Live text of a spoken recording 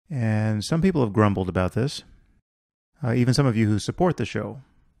And some people have grumbled about this. Even some of you who support the show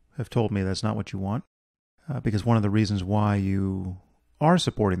have told me that's not what you want, because one of the reasons why you are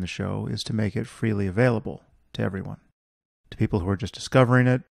supporting the show is to make it freely available to everyone, to people who are just discovering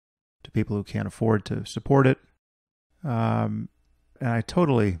it, to people who can't afford to support it. And I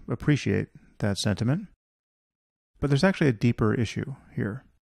totally appreciate that sentiment. But there's actually a deeper issue here.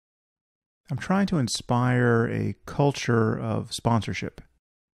 I'm trying to inspire a culture of sponsorship,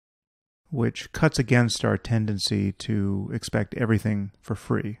 which cuts against our tendency to expect everything for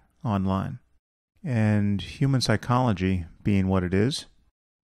free online. And human psychology being what it is,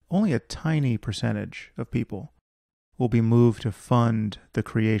 only a tiny percentage of people will be moved to fund the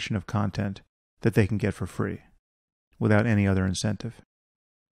creation of content that they can get for free without any other incentive.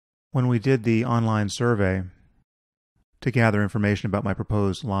 When we did the online survey to gather information about my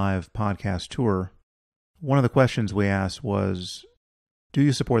proposed live podcast tour, one of the questions we asked was, do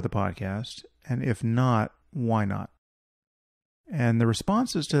you support the podcast? And if not, why not? And the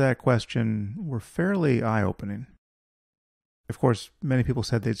responses to that question were fairly eye-opening. Of course, many people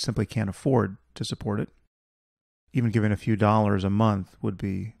said they simply can't afford to support it. Even giving a few dollars a month would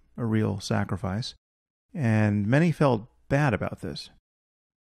be a real sacrifice. And many felt bad about this.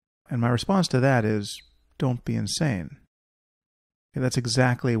 And my response to that is, don't be insane. That's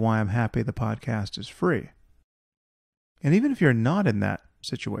exactly why I'm happy the podcast is free. And even if you're not in that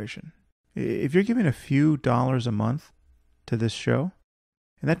situation, if you're giving a few dollars a month to this show,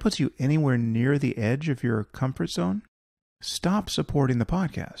 and that puts you anywhere near the edge of your comfort zone, stop supporting the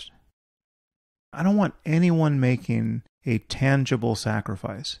podcast. I don't want anyone making a tangible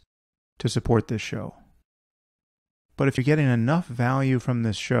sacrifice to support this show. But if you're getting enough value from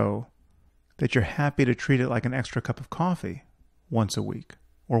this show that you're happy to treat it like an extra cup of coffee once a week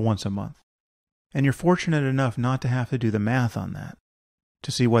or once a month, and you're fortunate enough not to have to do the math on that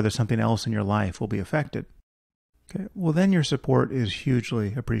to see whether something else in your life will be affected, okay, well then your support is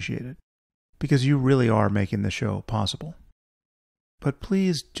hugely appreciated because you really are making the show possible. But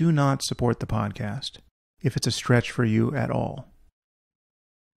please do not support the podcast if it's a stretch for you at all.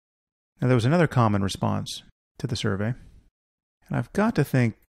 Now, there was another common response to the survey, and I've got to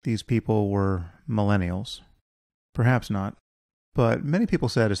think these people were millennials. Perhaps not, but many people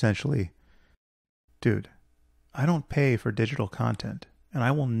said essentially, dude, I don't pay for digital content, and I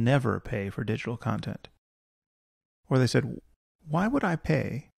will never pay for digital content. Or they said, why would I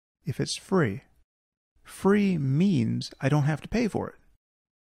pay if it's free? Free means I don't have to pay for it.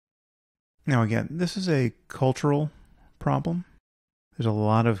 Now again, this is a cultural problem. There's a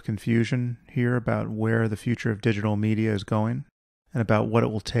lot of confusion here about where the future of digital media is going and about what it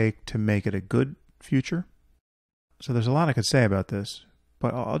will take to make it a good future. So there's a lot I could say about this,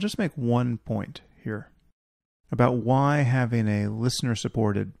 but I'll just make one point here about why having a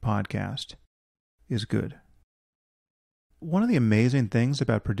listener-supported podcast is good. One of the amazing things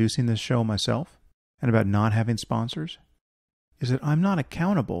about producing this show myself and about not having sponsors is that I'm not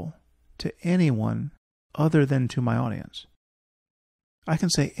accountable to anyone other than to my audience. I can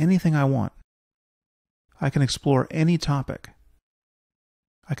say anything I want. I can explore any topic.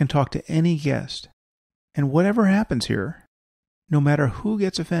 I can talk to any guest. And whatever happens here, no matter who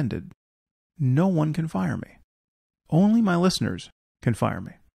gets offended, no one can fire me. Only my listeners can fire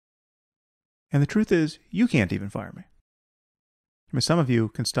me. And the truth is, you can't even fire me. I mean, some of you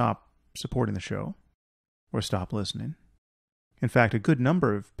can stop supporting the show or stop listening. In fact, a good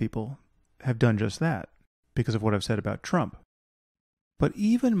number of people have done just that because of what I've said about Trump. But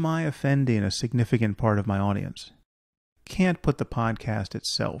even my offending a significant part of my audience can't put the podcast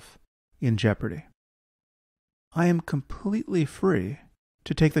itself in jeopardy. I am completely free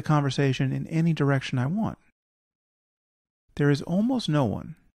to take the conversation in any direction I want. There is almost no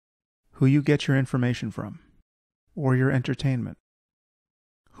one who you get your information from or your entertainment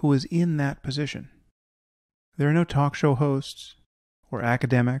who is in that position. There are no talk show hosts or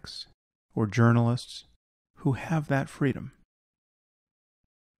academics or journalists who have that freedom.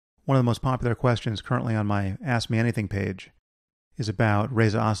 One of the most popular questions currently on my Ask Me Anything page is about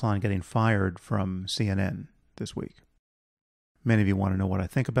Reza Aslan getting fired from CNN this week. Many of you want to know what I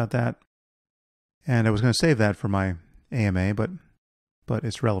think about that. And I was going to save that for my AMA, but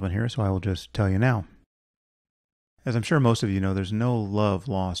it's relevant here, so I will just tell you now. As I'm sure most of you know, there's no love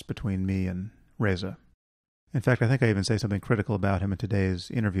lost between me and Reza. In fact, I think I even say something critical about him in today's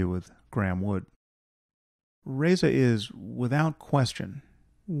interview with Graeme Wood. Reza is, without question,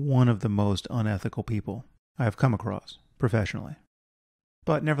 one of the most unethical people I have come across professionally.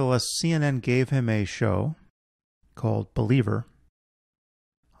 But nevertheless, CNN gave him a show called Believer.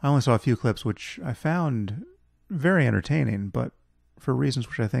 I only saw a few clips, which I found very entertaining, but for reasons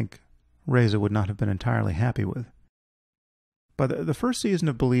which I think Reza would not have been entirely happy with. But the first season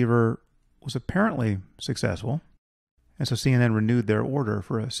of Believer was apparently successful, and so CNN renewed their order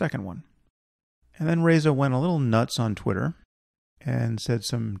for a second one. And then Reza went a little nuts on Twitter and said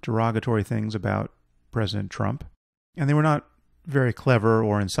some derogatory things about President Trump. And they were not very clever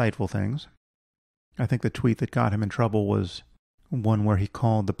or insightful things. I think the tweet that got him in trouble was one where he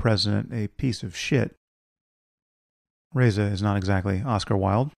called the president a piece of shit. Reza is not exactly Oscar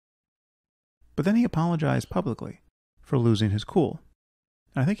Wilde. But then he apologized publicly for losing his cool.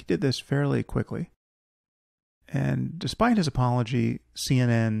 And I think he did this fairly quickly. And despite his apology,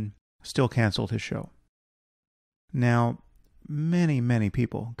 CNN still canceled his show. Now, many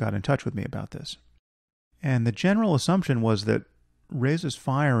people got in touch with me about this. And the general assumption was that Reza's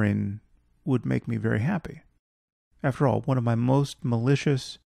firing would make me very happy. After all, one of my most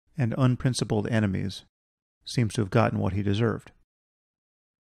malicious and unprincipled enemies seems to have gotten what he deserved.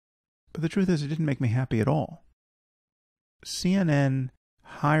 But the truth is, it didn't make me happy at all. CNN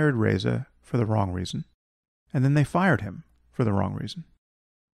hired Reza for the wrong reason, and then they fired him for the wrong reason.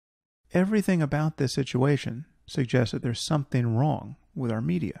 Everything about this situation suggests that there's something wrong with our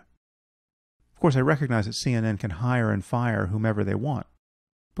media. Of course, I recognize that CNN can hire and fire whomever they want,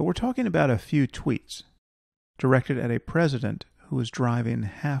 but we're talking about a few tweets directed at a president who is driving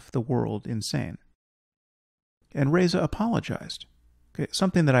half the world insane. And Reza apologized,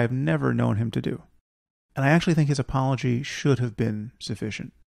 something that I've never known him to do. And I actually think his apology should have been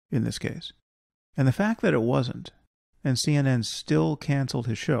sufficient in this case. And the fact that it wasn't, and CNN still canceled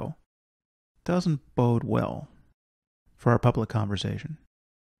his show, doesn't bode well for our public conversation.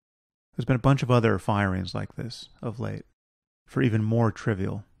 There's been a bunch of other firings like this of late, for even more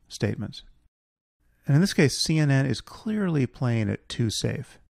trivial statements. And in this case, CNN is clearly playing it too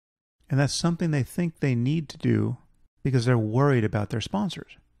safe. And that's something they think they need to do because they're worried about their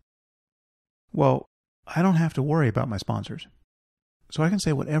sponsors. Well, I don't have to worry about my sponsors. So I can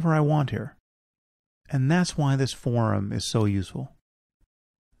say whatever I want here. And that's why this forum is so useful.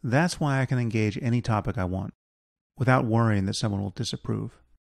 That's why I can engage any topic I want without worrying that someone will disapprove,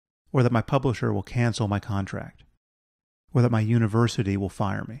 or that my publisher will cancel my contract, or that my university will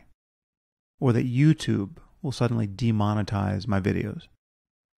fire me, or that YouTube will suddenly demonetize my videos.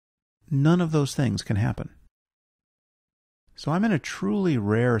 None of those things can happen. So I'm in a truly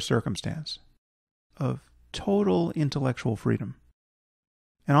rare circumstance of total intellectual freedom.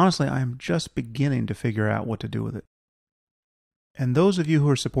 And honestly, I am just beginning to figure out what to do with it. And those of you who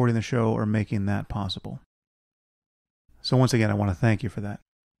are supporting the show are making that possible. So once again, I want to thank you for that.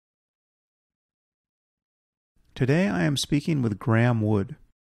 Today I am speaking with Graeme Wood.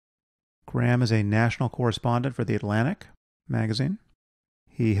 Graeme is a national correspondent for the Atlantic magazine.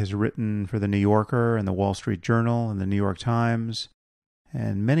 He has written for the New Yorker and the Wall Street Journal and the New York Times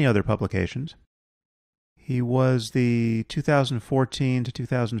and many other publications. He was the 2014 to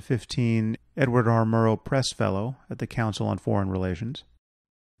 2015 Edward R. Murrow Press Fellow at the Council on Foreign Relations,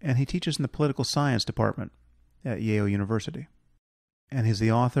 and he teaches in the Political Science Department at Yale University. And he's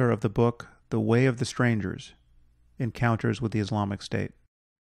the author of the book The Way of the Strangers, Encounters with the Islamic State.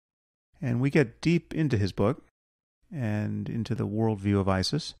 And we get deep into his book and into the worldview of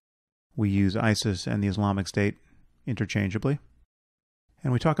ISIS. We use ISIS and the Islamic State interchangeably.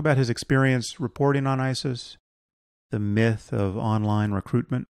 And we talk about his experience reporting on ISIS, the myth of online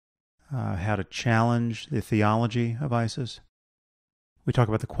recruitment, how to challenge the theology of ISIS. We talk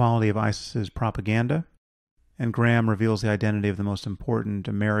about the quality of ISIS's propaganda, and Graeme reveals the identity of the most important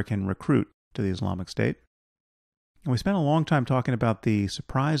American recruit to the Islamic State. And we spent a long time talking about the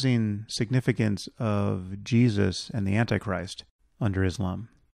surprising significance of Jesus and the Antichrist under Islam.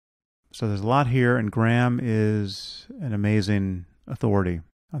 So there's a lot here, and Graeme is an amazing authority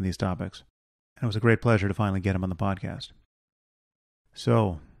on these topics. And it was a great pleasure to finally get him on the podcast.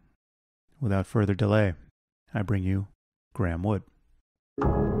 So, without further delay, I bring you Graeme Wood.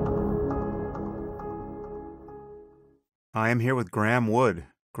 I am here with Graeme Wood.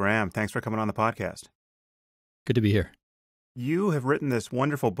 Graeme, thanks for coming on the podcast. Good to be here. You have written this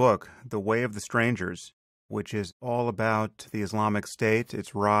wonderful book, The Way of the Strangers, which is all about the Islamic State,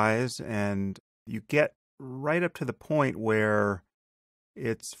 its rise, and you get right up to the point where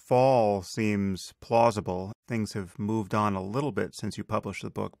its fall seems plausible. Things have moved on a little bit since you published the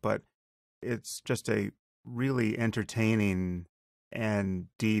book, but it's just a really entertaining and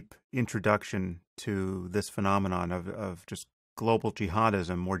deep introduction to this phenomenon of just global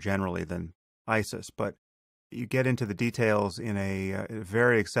jihadism more generally than ISIS. But you get into the details in a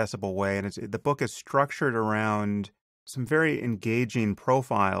very accessible way, and the book is structured around some very engaging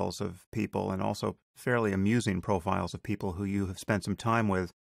profiles of people and also fairly amusing profiles of people who you have spent some time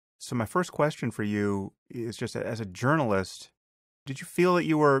with. So my first question for you is just as a journalist, did you feel that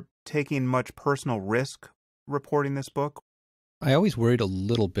you were taking much personal risk reporting this book? I always worried a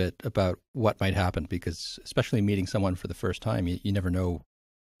little bit about what might happen because, especially meeting someone for the first time, you never know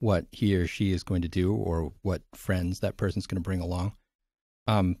what he or she is going to do or what friends that person's going to bring along.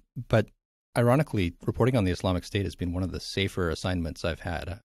 But ironically, reporting on the Islamic State has been one of the safer assignments I've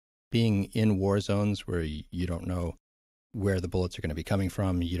had. Being in war zones where you don't know where the bullets are going to be coming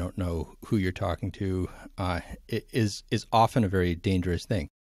from, you don't know who you're talking to, it is often a very dangerous thing.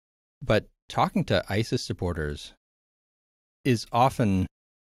 But talking to ISIS supporters is often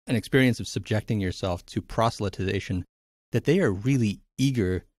an experience of subjecting yourself to proselytization that they are really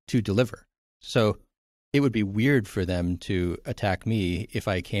eager to deliver. So it would be weird for them to attack me if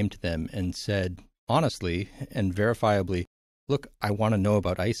I came to them and said honestly and verifiably, look, I want to know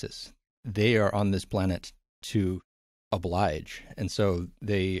about ISIS. They are on this planet to oblige. And so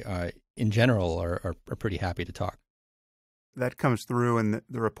they, in general, are pretty happy to talk. That comes through in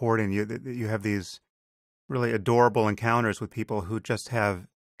the reporting. You have these really adorable encounters with people who just have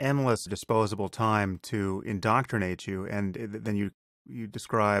endless disposable time to indoctrinate you. And then you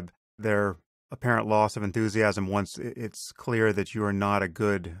describe their apparent loss of enthusiasm once it's clear that you are not a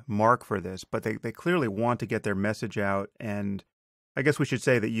good mark for this. But they clearly want to get their message out. And I guess we should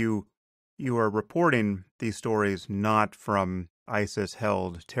say that you are reporting these stories not from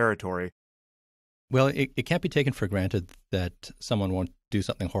ISIS-held territory. Well, it can't be taken for granted that someone won't do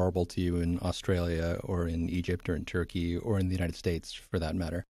something horrible to you in Australia or in Egypt or in Turkey or in the United States, for that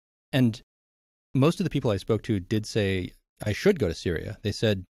matter. And most of the people I spoke to did say, I should go to Syria. They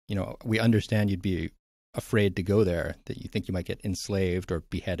said, we understand you'd be afraid to go there, that you think you might get enslaved or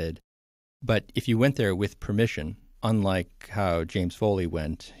beheaded. But if you went there with permission, unlike how James Foley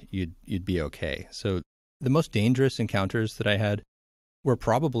went, you'd be okay. So the most dangerous encounters that I had were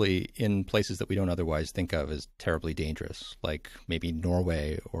probably in places that we don't otherwise think of as terribly dangerous, like maybe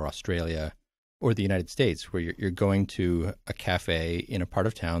Norway or Australia or the United States, where you're going to a cafe in a part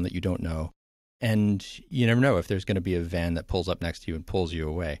of town that you don't know, and you never know if there's going to be a van that pulls up next to you and pulls you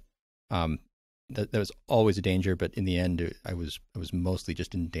away. That was always a danger, but in the end, I was mostly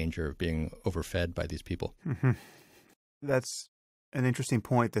just in danger of being overfed by these people. Mm-hmm. That's an interesting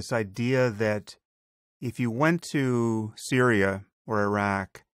point, this idea that if you went to Syria or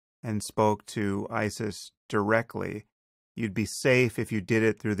Iraq and spoke to ISIS directly, you'd be safe if you did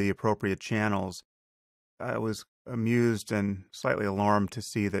it through the appropriate channels. I was amused and slightly alarmed to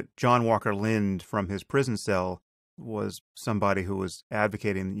see that John Walker Lind from his prison cell was somebody who was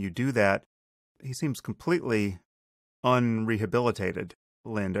advocating that you do that. He seems completely unrehabilitated,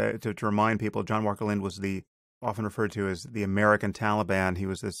 Lind. To remind people, John Walker Lind was often referred to as the American Taliban. He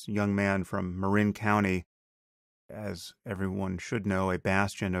was this young man from Marin County, as everyone should know, a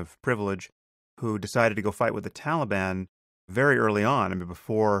bastion of privilege, who decided to go fight with the Taliban very early on,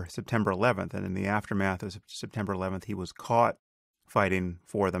 before September 11th. And in the aftermath of September 11th, he was caught fighting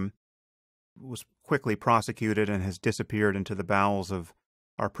for them, was quickly prosecuted, and has disappeared into the bowels of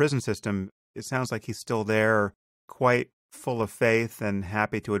our prison system. It sounds like he's still there, quite full of faith and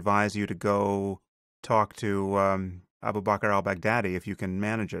happy to advise you to go talk to Abu Bakr al-Baghdadi if you can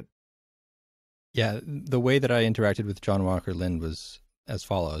manage it. Yeah, the way that I interacted with John Walker Lind was as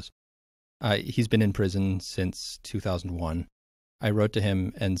follows. He's been in prison since 2001. I wrote to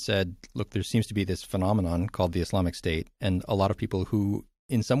him and said, look, there seems to be this phenomenon called the Islamic State, and a lot of people who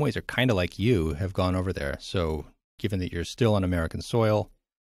in some ways are kind of like you have gone over there. So given that you're still on American soil,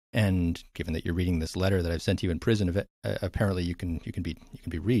 and given that you're reading this letter that I've sent you in prison, apparently you can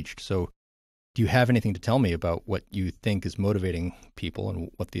be reached. So do you have anything to tell me about what you think is motivating people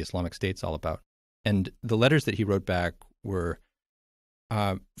and what the Islamic State's all about? And the letters that he wrote back were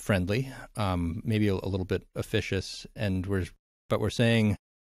friendly, maybe a little bit officious, but we're saying,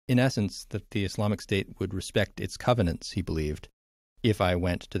 in essence, that the Islamic State would respect its covenants, he believed, if I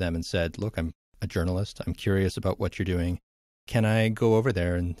went to them and said, look, I'm a journalist, I'm curious about what you're doing. Can I go over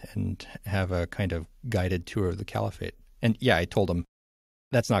there and have a kind of guided tour of the caliphate? And yeah, I told him,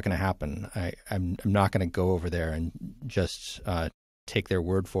 that's not going to happen. I'm not going to go over there and just take their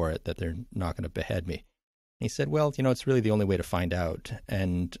word for it that they're not going to behead me. And he said, well, it's really the only way to find out.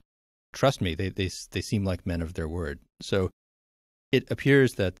 And trust me, they seem like men of their word. So it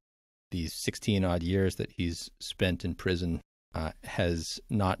appears that these 16-odd years that he's spent in prison has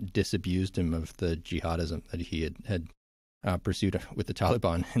not disabused him of the jihadism that he had pursued with the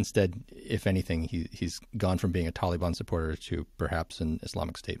Taliban. Instead, if anything, he's gone from being a Taliban supporter to perhaps an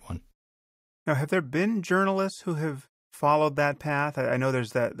Islamic State one. Now, have there been journalists who have followed that path? I know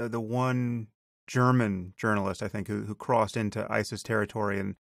there's the one German journalist, I think, who crossed into ISIS territory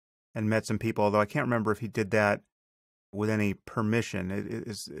and met some people, although I can't remember if he did that with any permission.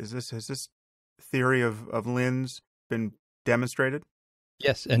 Has this theory of Lynn's been demonstrated?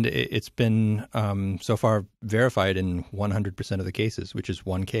 Yes, and it's been so far verified in 100% of the cases, which is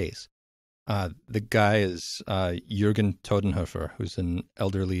one case. The guy is Jürgen Todenhofer, who's an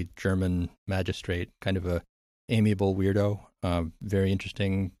elderly German magistrate, kind of a amiable weirdo, very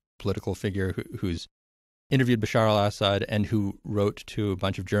interesting political figure who's interviewed Bashar al-Assad and who wrote to a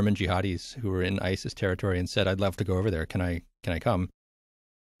bunch of German jihadis who were in ISIS territory and said, "I'd love to go over there. Can I come?"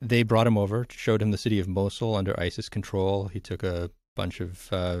 They brought him over, showed him the city of Mosul under ISIS control. He took a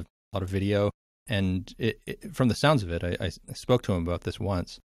lot of video, and from the sounds of it, I spoke to him about this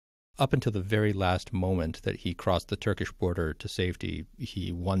once. Up until the very last moment that he crossed the Turkish border to safety,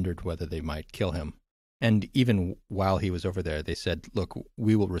 he wondered whether they might kill him. And even while he was over there, they said, "Look,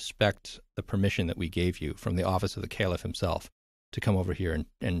 we will respect the permission that we gave you from the office of the Caliph himself to come over here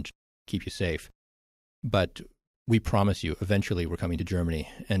and keep you safe. But we promise you, eventually we're coming to Germany,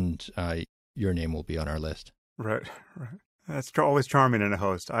 and your name will be on our list." Right. That's always charming in a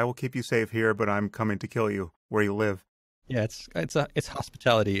host. I will keep you safe here, but I'm coming to kill you where you live. Yeah, it's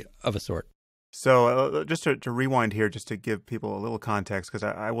hospitality of a sort. So just to rewind here, just to give people a little context, because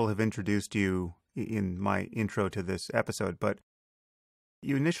I will have introduced you in my intro to this episode, but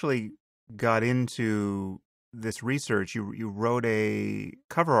you initially got into this research. You wrote a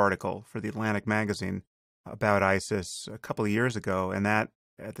cover article for the Atlantic magazine about ISIS a couple of years ago, and that,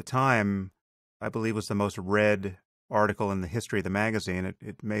 at the time, I believe was the most read article in the history of the magazine.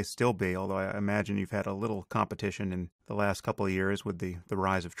 It may still be, although I imagine you've had a little competition in the last couple of years with the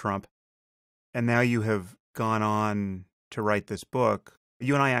rise of Trump. And now you have gone on to write this book.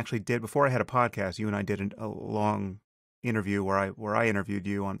 You and I actually did, before I had a podcast, you and I did a long interview where I interviewed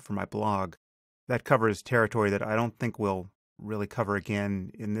you for my blog. That covers territory that I don't think we'll really cover again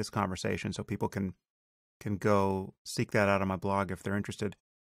in this conversation, so people can go seek that out on my blog if they're interested.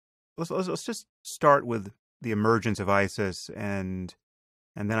 Let's just start with the emergence of ISIS, and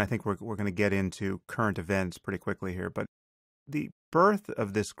then I think we're going to get into current events pretty quickly here. But the birth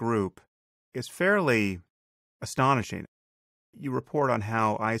of this group is fairly astonishing. You report on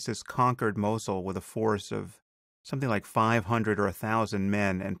how ISIS conquered Mosul with a force of something like 500 or 1,000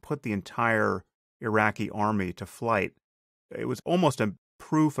 men and put the entire Iraqi army to flight. It was almost a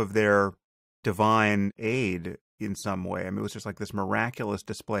proof of their divine aid in some way. I mean, it was just like this miraculous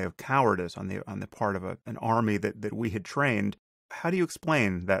display of cowardice on the part of an army that we had trained. How do you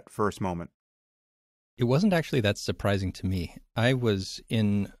explain that first moment? It wasn't actually that surprising to me. I was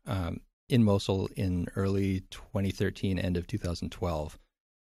in Mosul in early 2013, end of 2012.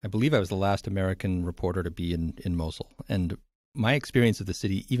 I believe I was the last American reporter to be in Mosul. And my experience of the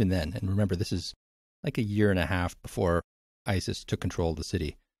city, even then, and remember, this is like a year and a half before ISIS took control of the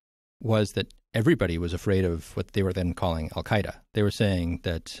city, was that everybody was afraid of what they were then calling Al-Qaeda. They were saying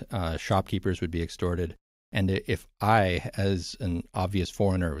that shopkeepers would be extorted, and if I, as an obvious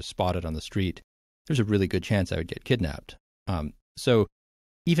foreigner, was spotted on the street, there's a really good chance I would get kidnapped. So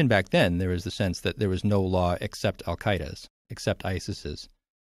even back then, there was the sense that there was no law except Al-Qaeda's, except ISIS's,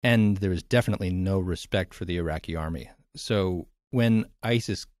 and there was definitely no respect for the Iraqi army. So when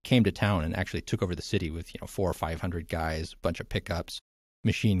ISIS came to town and actually took over the city with 400 or 500 guys, a bunch of pickups,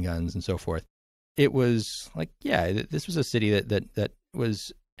 machine guns, and so forth, it was like, yeah, this was a city that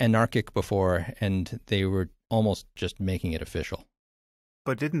was anarchic before, and they were almost just making it official.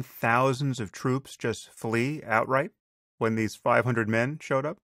 But didn't thousands of troops just flee outright when these 500 men showed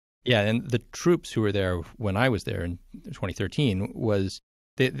up? Yeah, and the troops who were there when I was there in 2013 was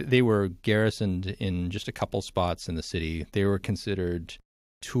they were garrisoned in just a couple spots in the city. They were considered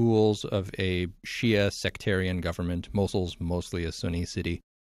tools of a Shia sectarian government. Mosul's mostly a Sunni city.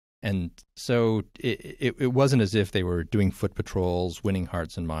 And so it wasn't as if they were doing foot patrols, winning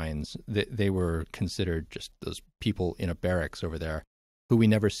hearts and minds. They were considered just those people in a barracks over there who we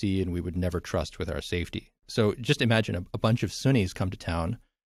never see and we would never trust with our safety. So just imagine a bunch of Sunnis come to town.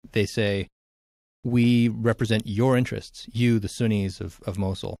 They say, "We represent your interests, you, the Sunnis of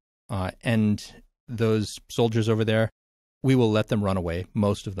Mosul. And those soldiers over there, we will let them run away,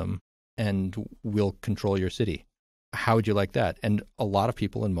 most of them, and we'll control your city. How would you like that?" And a lot of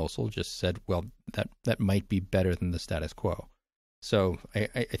people in Mosul just said, well, that might be better than the status quo. So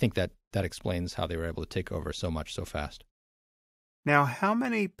I think that explains how they were able to take over so much so fast. Now, how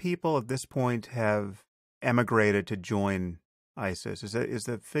many people at this point have emigrated to join ISIS? Is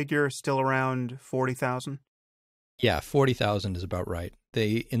the figure still around 40,000? Yeah, 40,000 is about right.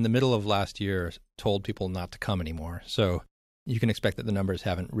 They, in the middle of last year, told people not to come anymore. So you can expect that the numbers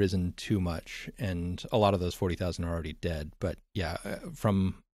haven't risen too much. And a lot of those 40,000 are already dead. But yeah,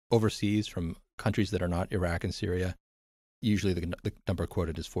 from overseas, from countries that are not Iraq and Syria, usually the number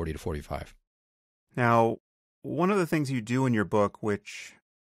quoted is 40 to 45. Now, one of the things you do in your book, which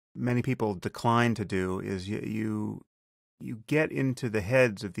many people decline to do, is you get into the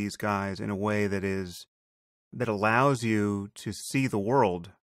heads of these guys in a way that allows you to see the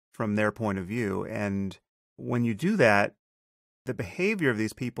world from their point of view. And when you do that, the behavior of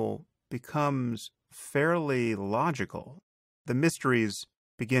these people becomes fairly logical. The mysteries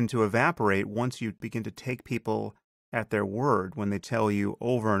begin to evaporate once you begin to take people at their word when they tell you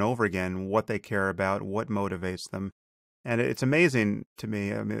over and over again what they care about, what motivates them. And it's amazing to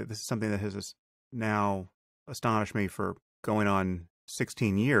me. I mean, this is something that has now astonished me for going on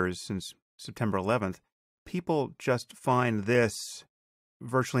 16 years since September 11th. People just find this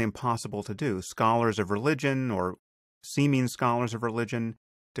virtually impossible to do. Scholars of religion or seeming scholars of religion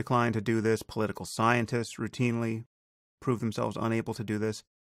decline to do this. Political scientists routinely prove themselves unable to do this.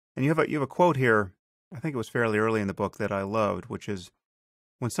 And you have a quote here, I think it was fairly early in the book, that I loved, which is,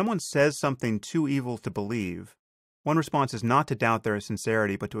 when someone says something too evil to believe, one response is not to doubt their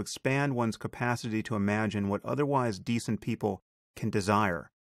sincerity, but to expand one's capacity to imagine what otherwise decent people can desire.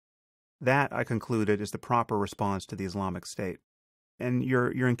 That, I concluded, is the proper response to the Islamic State. And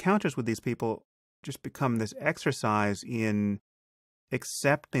your encounters with these people just become this exercise in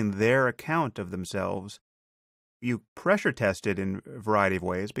accepting their account of themselves. You pressure test it in a variety of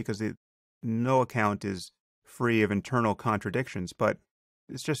ways because no account is free of internal contradictions, but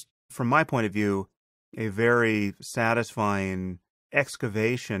it's just, from my point of view, a very satisfying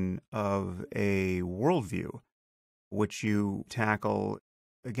excavation of a worldview, which you tackle,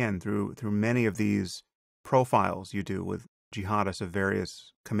 again, through many of these profiles you do with jihadists of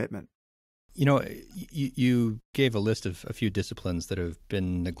various commitment. You know, you gave a list of a few disciplines that have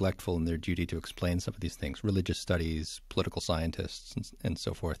been neglectful in their duty to explain some of these things: religious studies, political scientists, and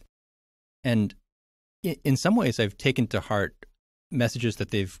so forth. And in some ways, I've taken to heart messages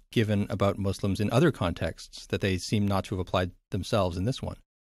that they've given about Muslims in other contexts that they seem not to have applied themselves in this one,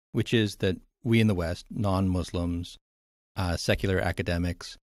 which is that we in the West, non-Muslims, secular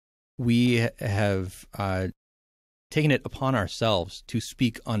academics, we have taken it upon ourselves to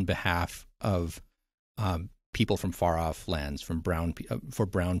speak on behalf of people from far-off lands, for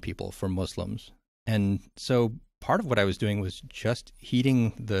brown people, for Muslims. And so part of what I was doing was just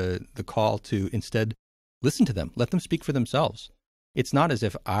heeding the call to instead listen to them, let them speak for themselves. It's not as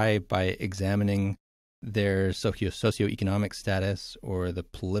if I, by examining their socioeconomic status or the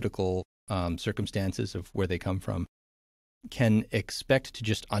political circumstances of where they come from, can expect to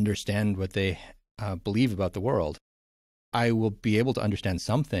just understand what they believe about the world. I will be able to understand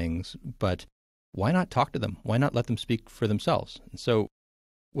some things, but why not talk to them? Why not let them speak for themselves? And so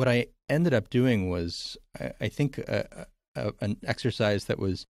what I ended up doing was, I think, an exercise that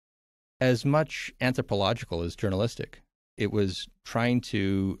was as much anthropological as journalistic. It was trying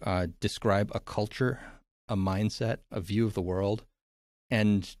to describe a culture, a mindset, a view of the world,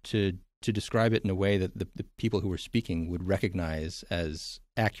 and to describe it in a way that the people who were speaking would recognize as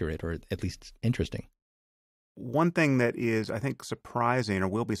accurate or at least interesting. One thing that is, I think, surprising, or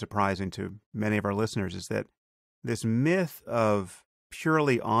will be surprising to many of our listeners, is that this myth of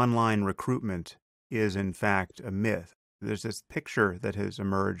purely online recruitment is, in fact, a myth. There's this picture that has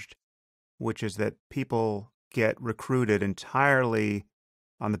emerged, which is that people get recruited entirely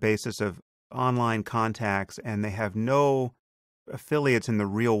on the basis of online contacts, and they have no affiliates in the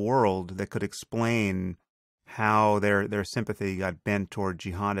real world that could explain how their sympathy got bent toward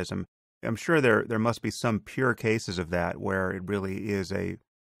jihadism. I'm sure there must be some pure cases of that where it really is an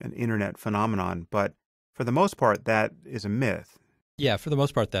internet phenomenon, but for the most part, that is a myth. Yeah, for the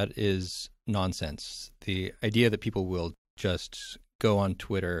most part, that is nonsense. The idea that people will just go on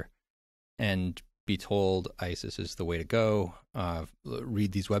Twitter and be told ISIS is the way to go,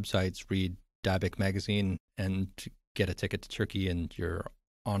 read these websites, read Dabiq magazine, and get a ticket to Turkey, and you're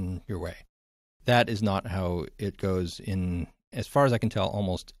on your way. That is not how it goes in, as far as I can tell,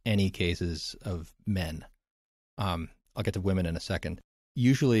 almost any cases of men. I'll get to women in a second.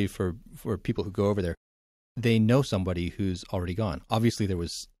 Usually for people who go over there, they know somebody who's already gone. Obviously, there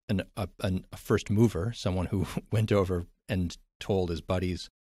was a first mover, someone who went over and told his buddies,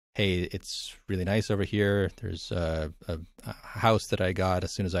 hey, it's really nice over here. There's a house that I got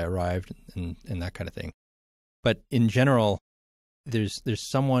as soon as I arrived, and that kind of thing. But in general, there's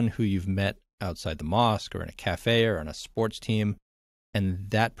someone who you've met outside the mosque or in a cafe or on a sports team, and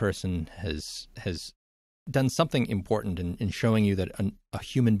that person has done something important in showing you that a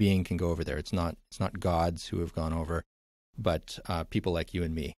human being can go over there. It's not gods who have gone over, but people like you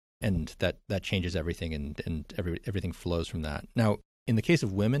and me, and that changes everything, and everything flows from that. Now, in the case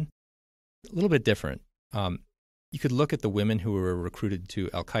of women, a little bit different. You could look at the women who were recruited to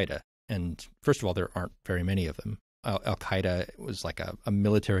Al-Qaeda, and first of all, there aren't very many of them. Al-Qaeda was like a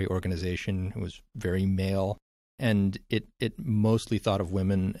military organization. It was very male, and it mostly thought of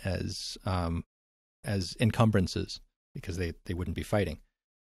women as encumbrances because they wouldn't be fighting.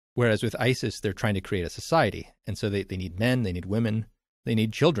 Whereas with ISIS, they're trying to create a society, and so they need men, they need women, they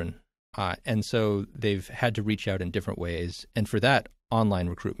need children, and so they've had to reach out in different ways, and for that, online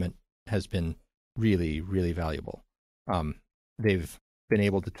recruitment has been really, really valuable. They've been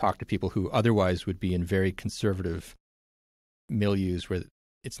able to talk to people who otherwise would be in very conservative milieus where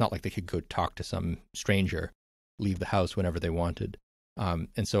it's not like they could go talk to some stranger, leave the house whenever they wanted.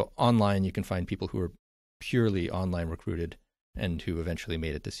 And so online, you can find people who are purely online recruited and who eventually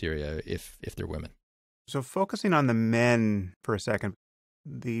made it to Syria if they're women. So focusing on the men for a second,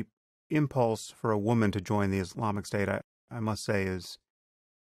 the impulse for a woman to join the Islamic State, I must say,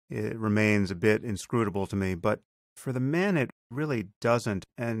 it remains a bit inscrutable to me. But for the men, it really doesn't.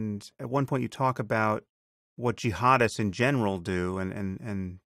 And at one point you talk about what jihadists in general do,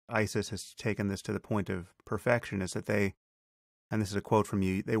 and ISIS has taken this to the point of perfection, is that they, and this is a quote from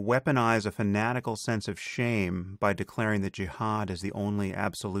you, they weaponize a fanatical sense of shame by declaring that jihad is the only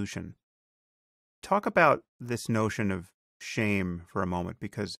absolution. Talk about this notion of shame for a moment,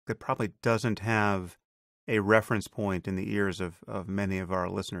 because it probably doesn't have a reference point in the ears of many of our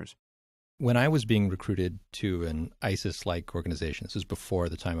listeners. When I was being recruited to an ISIS-like organization, this was before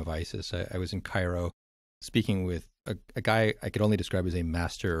the time of ISIS, I was in Cairo speaking with a guy I could only describe as a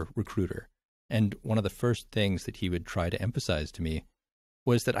master recruiter. And one of the first things that he would try to emphasize to me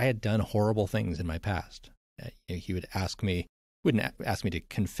was that I had done horrible things in my past. He would wouldn't ask me to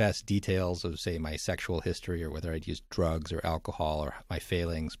confess details of, say, my sexual history or whether I'd used drugs or alcohol or my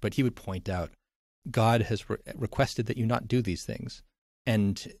failings, but he would point out, God has requested that you not do these things,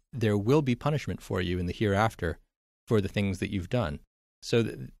 and there will be punishment for you in the hereafter for the things that you've done. So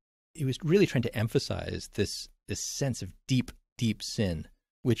he was really trying to emphasize this sense of deep, deep sin,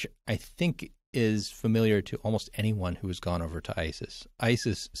 which I think is familiar to almost anyone who has gone over to ISIS.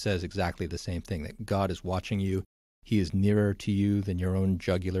 ISIS says exactly the same thing, that God is watching you. He is nearer to you than your own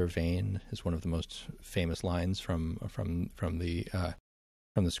jugular vein, is one of the most famous lines from the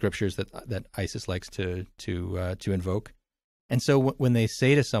scriptures that ISIS likes to invoke. And so when they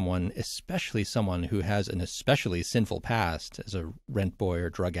say to someone, especially someone who has an especially sinful past as a rent boy or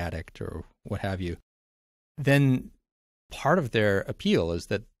drug addict or what have you, then part of their appeal is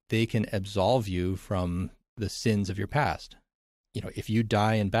that they can absolve you from the sins of your past. You know, if you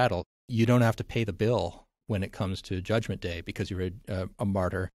die in battle, you don't have to pay the bill when it comes to Judgment Day because you're a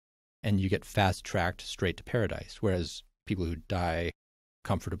martyr and you get fast-tracked straight to paradise. Whereas people who die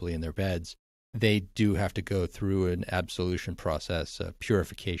comfortably in their beds, they do have to go through an absolution process, a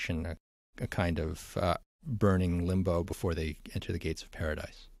purification, a kind of burning limbo before they enter the gates of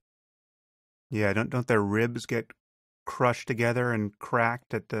paradise. Yeah, don't their ribs get crushed together and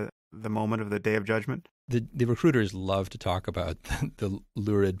cracked at the moment of the Day of Judgment? The recruiters love to talk about the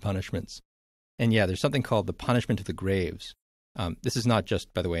lurid punishments. And yeah, there's something called the punishment of the graves. This is not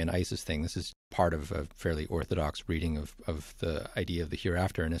just, by the way, an ISIS thing. This is part of a fairly orthodox reading of the idea of the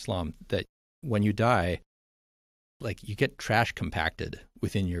hereafter in Islam, that when you die, like, you get trash compacted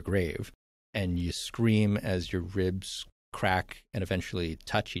within your grave and you scream as your ribs crack and eventually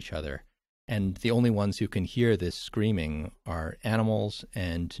touch each other. And the only ones who can hear this screaming are animals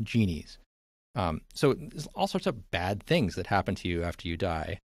and genies. So there's all sorts of bad things that happen to you after you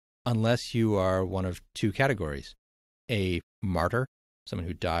die, unless you are one of two categories: a martyr, someone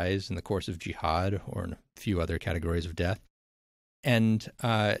who dies in the course of jihad or in a few other categories of death, and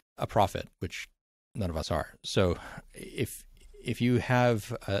a prophet, which none of us are. So if you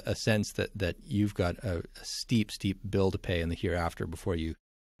have a sense that you've got a steep bill to pay in the hereafter before you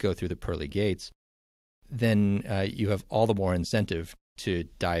go through the pearly gates, then you have all the more incentive to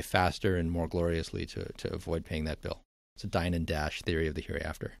die faster and more gloriously to avoid paying that bill. It's a dine and dash theory of the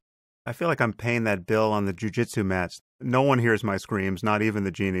hereafter. I feel like I'm paying that bill on the jiu-jitsu mats. No one hears my screams, not even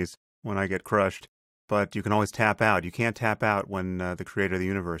the genies, when I get crushed. But you can always tap out. You can't tap out when the creator of the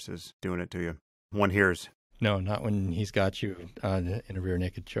universe is doing it to you. One hears. No, not when he's got you in a rear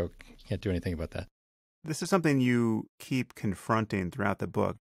naked choke. You can't do anything about that. This is something you keep confronting throughout the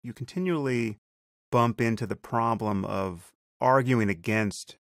book. You continually bump into the problem of arguing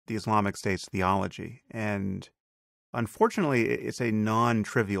against the Islamic State's theology. And unfortunately, it's a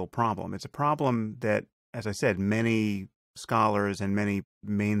non-trivial problem. It's a problem that as I said, many scholars and many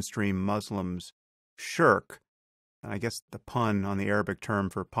mainstream Muslims shirk. And I guess the pun on the Arabic term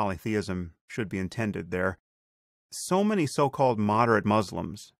for polytheism should be intended there. So many so-called moderate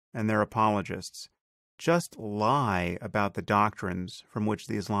Muslims and their apologists just lie about the doctrines from which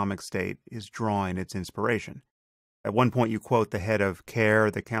the Islamic State is drawing its inspiration. At one point, you quote the head of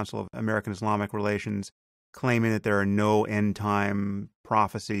CARE, the Council of American Islamic Relations, claiming that there are no end-time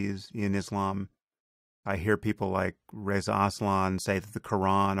prophecies in Islam. I hear people like Reza Aslan say that the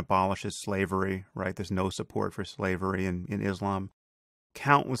Quran abolishes slavery, right? There's no support for slavery in Islam.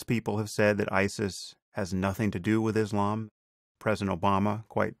 Countless people have said that ISIS has nothing to do with Islam. President Obama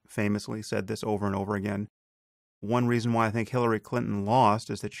quite famously said this over and over again. One reason why I think Hillary Clinton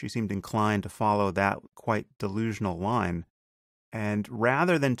lost is that she seemed inclined to follow that quite delusional line. And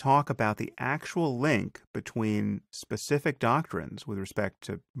rather than talk about the actual link between specific doctrines with respect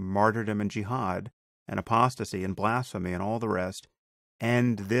to martyrdom and jihad and apostasy and blasphemy and all the rest,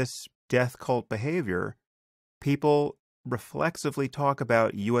 and this death cult behavior, people reflexively talk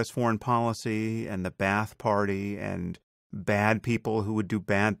about U.S. foreign policy and the Ba'ath Party and bad people who would do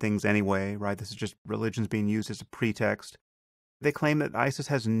bad things anyway, right? This is just religions being used as a pretext. They claim that ISIS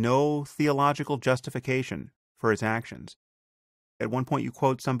has no theological justification for its actions. At one point you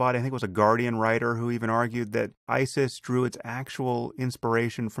quote somebody, I think it was a Guardian writer, who even argued that ISIS drew its actual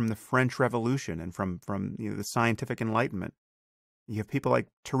inspiration from the French Revolution and from the scientific Enlightenment. You have people like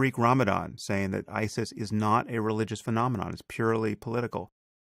Tariq Ramadan saying that ISIS is not a religious phenomenon, it's purely political.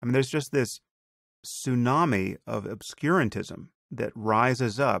 I mean, there's just this tsunami of obscurantism that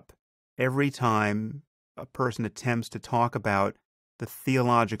rises up every time a person attempts to talk about the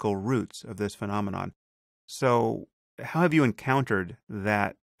theological roots of this phenomenon. So how have you encountered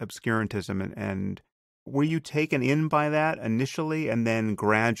that obscurantism, and were you taken in by that initially and then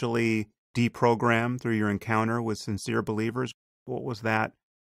gradually deprogrammed through your encounter with sincere believers? What was that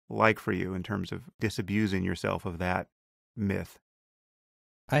like for you in terms of disabusing yourself of that myth?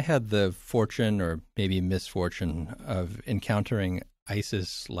 I had the fortune, or maybe misfortune, of encountering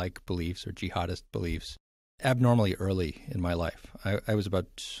ISIS-like beliefs or jihadist beliefs abnormally early in my life. I was about,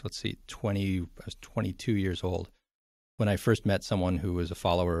 22 years old when I first met someone who was a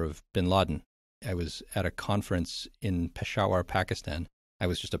follower of bin Laden. I was at a conference in Peshawar, Pakistan. I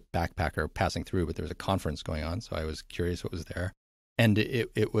was just a backpacker passing through, but there was a conference going on, so I was curious what was there. And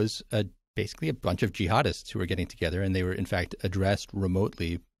it was basically a bunch of jihadists who were getting together, and they were in fact addressed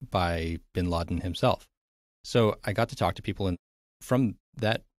remotely by bin Laden himself. So I got to talk to people, and from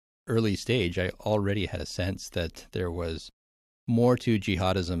that early stage, I already had a sense that there was more to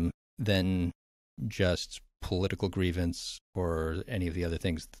jihadism than just political grievance or any of the other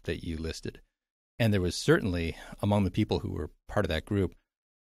things that you listed. And there was certainly, among the people who were part of that group,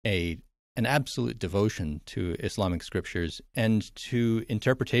 an absolute devotion to Islamic scriptures and to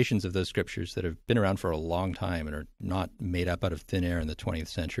interpretations of those scriptures that have been around for a long time and are not made up out of thin air in the 20th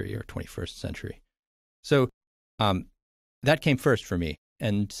century or 21st century. So that came first for me,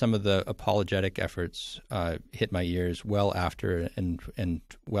 and some of the apologetic efforts hit my ears well after, and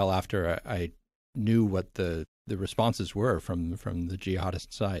well after I knew what the responses were from the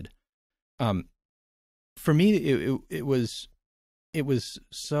jihadist side. For me, it was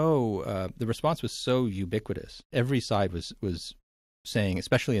so the response was so ubiquitous. Every side was saying,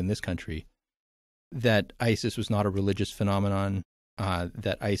 especially in this country, that ISIS was not a religious phenomenon,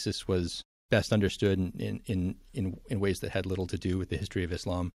 that ISIS was best understood in ways that had little to do with the history of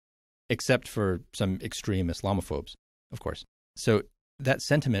Islam, except for some extreme Islamophobes, of course. So that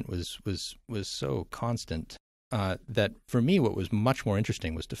sentiment was so constant that for me, what was much more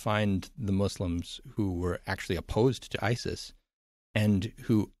interesting was to find the Muslims who were actually opposed to ISIS, and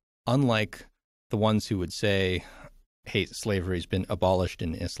who, unlike the ones who would say, hey, slavery has been abolished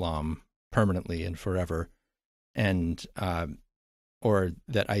in Islam permanently and forever, and or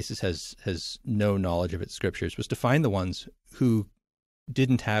that ISIS has no knowledge of its scriptures, was to find the ones who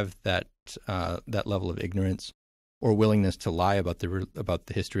didn't have that level of ignorance or willingness to lie about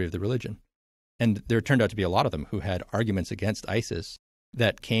the history of the religion. And there turned out to be a lot of them who had arguments against ISIS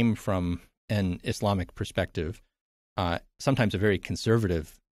that came from an Islamic perspective, sometimes a very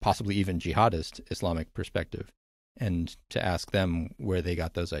conservative, possibly even jihadist Islamic perspective, and to ask them where they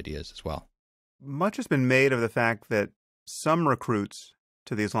got those ideas as well. Much has been made of the fact that some recruits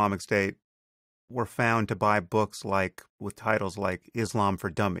to the Islamic State were found to buy books with titles like Islam for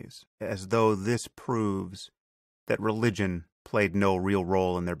Dummies, as though this proves that religion played no real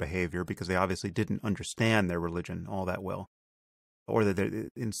role in their behavior because they obviously didn't understand their religion all that well, or that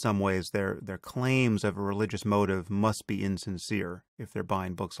in some ways their claims of a religious motive must be insincere if they're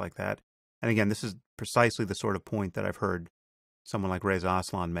buying books like that. And again, this is precisely the sort of point that I've heard someone like Reza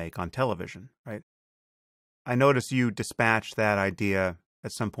Aslan make on television, right? I notice you dispatch that idea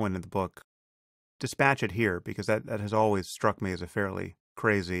at some point in the book. Dispatch it here, because that has always struck me as a fairly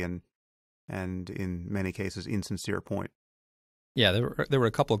crazy and in many cases insincere point. Yeah, there were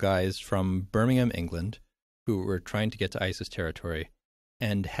a couple guys from Birmingham, England, who were trying to get to ISIS territory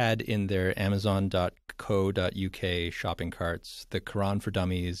and had in their Amazon.co.uk shopping carts the Quran for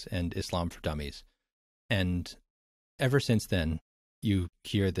Dummies and Islam for Dummies. And ever since then, you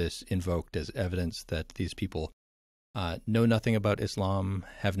hear this invoked as evidence that these people know nothing about Islam,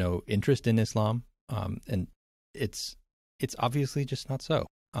 have no interest in Islam, and it's obviously just not so.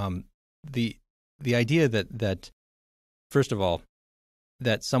 The idea that first of all,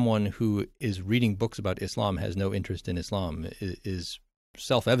 that someone who is reading books about Islam has no interest in Islam is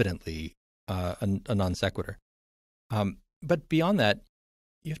self-evidently a non sequitur. But beyond that,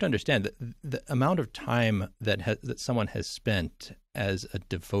 you have to understand that the amount of time that someone has spent as a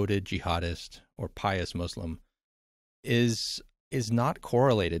devoted jihadist or pious Muslim is not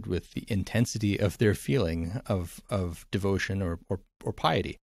correlated with the intensity of their feeling of devotion or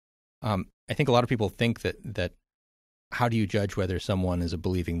piety. I think a lot of people think that how do you judge whether someone is a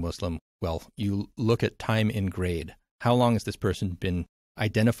believing Muslim? Well, you look at time in grade. How long has this person been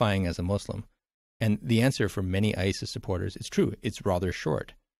identifying as a Muslim? And the answer for many ISIS supporters is true. It's rather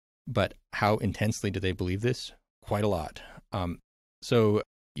short. But how intensely do they believe this? Quite a lot. So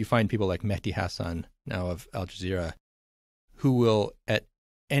you find people like Mehdi Hassan, now of Al Jazeera, who will at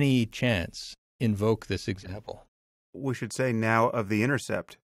any chance invoke this example. We should say now of The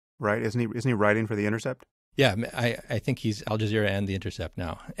Intercept, right? Isn't he writing for The Intercept? Yeah, I think he's Al Jazeera and The Intercept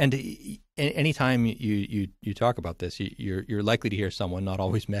now. And anytime you talk about this, you're likely to hear someone, not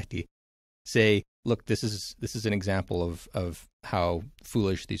always Mehdi, say, look, this is an example of how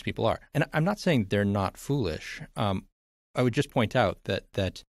foolish these people are. And I'm not saying they're not foolish. I would just point out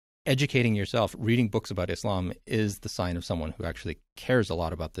that educating yourself, reading books about Islam is the sign of someone who actually cares a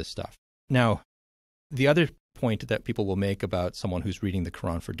lot about this stuff. Now, the other point that people will make about someone who's reading the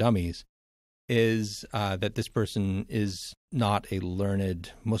Quran for Dummies is that this person is not a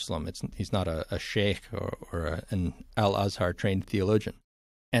learned Muslim. He's not a sheikh or an Al-Azhar trained theologian.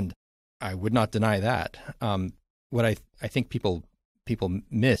 And I would not deny that. What I think people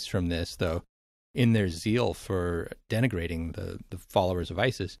miss from this, though, in their zeal for denigrating the followers of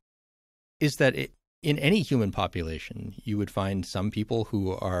ISIS, is that in any human population, you would find some people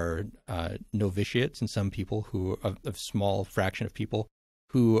who are novitiates and some people who, a small fraction of people,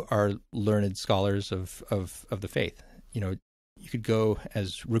 who are learned scholars of the faith. You know, you could go,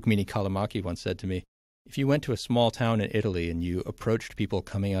 as Rukmini Kalamaki once said to me, if you went to a small town in Italy and you approached people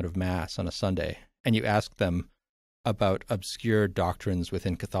coming out of Mass on a Sunday and you asked them about obscure doctrines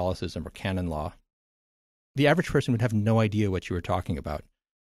within Catholicism or canon law, the average person would have no idea what you were talking about.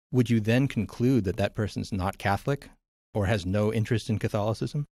 Would you then conclude that that person's not Catholic or has no interest in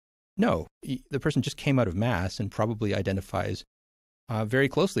Catholicism? No. The person just came out of Mass and probably identifies very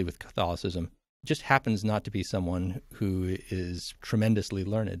closely with Catholicism. Just happens not to be someone who is tremendously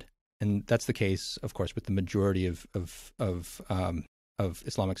learned. And that's the case, of course, with the majority of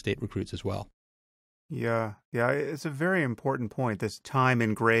Islamic State recruits as well. Yeah, it's a very important point, this time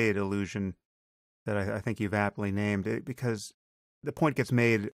and grade illusion that I think you've aptly named it, because the point gets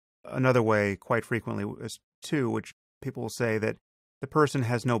made another way quite frequently too, which people will say that the person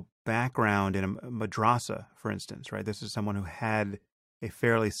has no background in a madrasa, for instance, right? This is someone who had a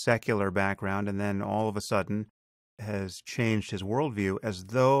fairly secular background and then all of a sudden has changed his worldview, as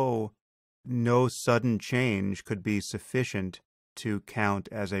though no sudden change could be sufficient to count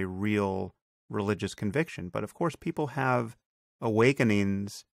as a real religious conviction. But of course, people have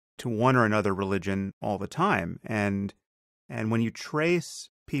awakenings to one or another religion all the time. And when you trace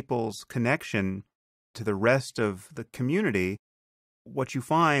people's connection to the rest of the community, what you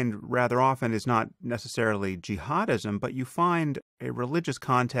find rather often is not necessarily jihadism, but you find a religious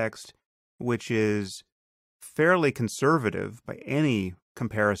context which is fairly conservative by any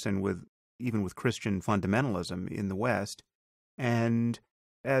comparison with even with Christian fundamentalism in the West. And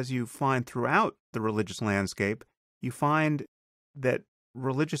as you find throughout the religious landscape, you find that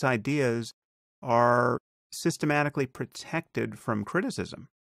religious ideas are systematically protected from criticism.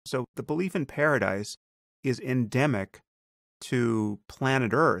 So the belief in paradise is endemic to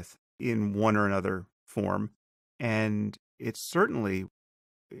planet Earth in one or another form, and it's certainly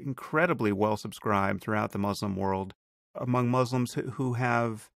incredibly well subscribed throughout the Muslim world among Muslims who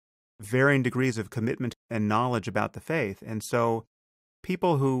have varying degrees of commitment and knowledge about the faith. And so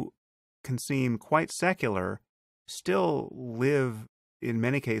people who can seem quite secular still live in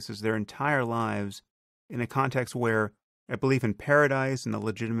many cases, their entire lives in a context where a belief in paradise and the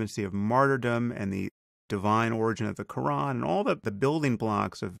legitimacy of martyrdom and the divine origin of the Quran and all the building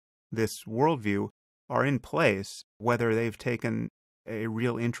blocks of this worldview are in place, whether they've taken a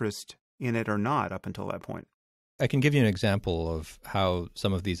real interest in it or not up until that point. I can give you an example of how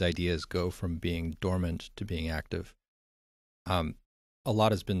some of these ideas go from being dormant to being active. A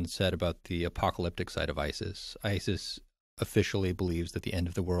lot has been said about the apocalyptic side of ISIS. ISIS officially believes that the end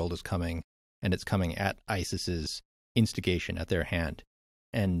of the world is coming, and it's coming at ISIS's instigation, at their hand.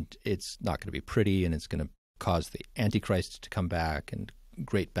 And it's not going to be pretty, and it's going to cause the Antichrist to come back, and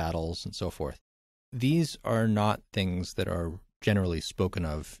great battles, and so forth. These are not things that are generally spoken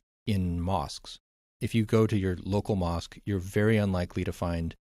of in mosques. If you go to your local mosque, you're very unlikely to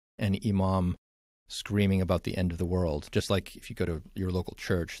find an imam screaming about the end of the world. Just like if you go to your local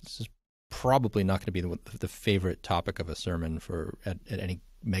church, this is probably not going to be the favorite topic of a sermon at any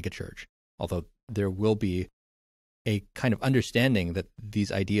megachurch. Although there will be a kind of understanding that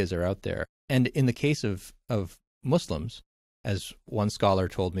these ideas are out there. And in the case of Muslims, as one scholar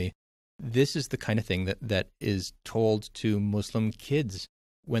told me, this is the kind of thing that is told to Muslim kids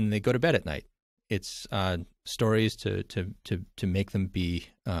when they go to bed at night. It's stories to make them be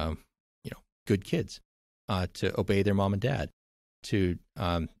good kids, to obey their mom and dad, to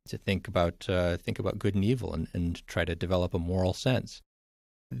think about good and evil and try to develop a moral sense.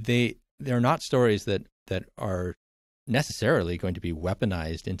 They're not stories that are necessarily going to be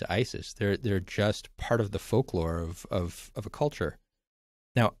weaponized into ISIS. They're just part of the folklore of a culture.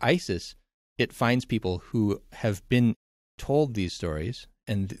 Now, ISIS, it finds people who have been told these stories,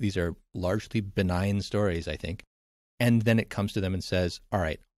 and these are largely benign stories, I think, and then it comes to them and says, all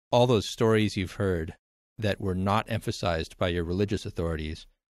right, all those stories you've heard that were not emphasized by your religious authorities,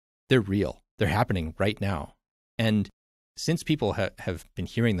 they're real. They're happening right now. And since people have been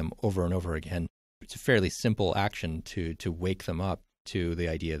hearing them over and over again, it's a fairly simple action to wake them up to the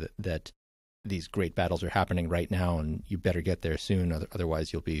idea that these great battles are happening right now, and you better get there soon,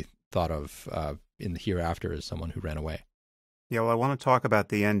 otherwise you'll be thought of in the hereafter as someone who ran away. Yeah, well, I want to talk about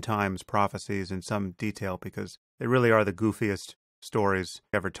the end times prophecies in some detail because they really are the goofiest stories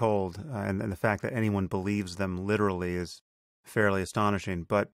ever told, and the fact that anyone believes them literally is fairly astonishing.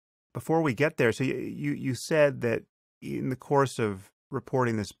 But before we get there, so you said that in the course of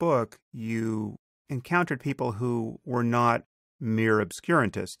reporting this book, you encountered people who were not mere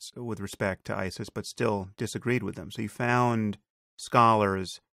obscurantists with respect to ISIS, but still disagreed with them. So you found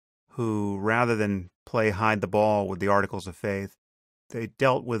scholars who, rather than play hide the ball with the articles of faith, they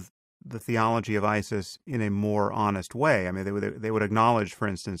dealt with the theology of ISIS in a more honest way. I mean, they would acknowledge, for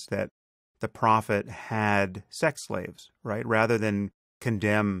instance, that the prophet had sex slaves, right? Rather than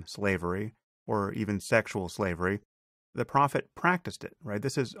condemn slavery or even sexual slavery, the prophet practiced it, right?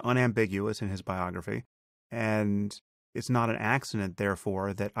 This is unambiguous in his biography, and it's not an accident,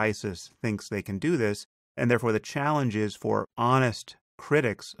 therefore, that ISIS thinks they can do this, and therefore the challenge is for honest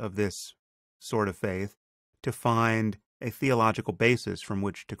critics of this sort of faith to find a theological basis from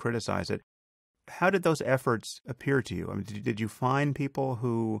which to criticize it. How did those efforts appear to you? I mean, did you find people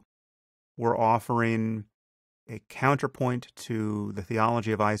who were offering a counterpoint to the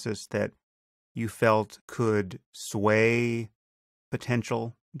theology of ISIS that you felt could sway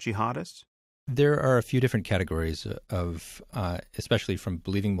potential jihadists? There are a few different categories of, especially from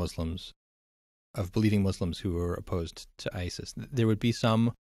believing Muslims who are opposed to ISIS. There would be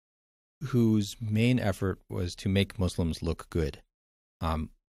some whose main effort was to make Muslims look good.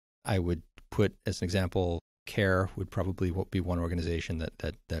 I would put, as an example, CARE would probably be one organization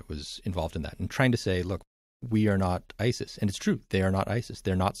that was involved in that, and trying to say, look, we are not ISIS. And it's true, they are not ISIS.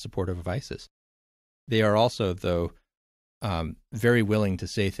 They're not supportive of ISIS. They are also, though, very willing to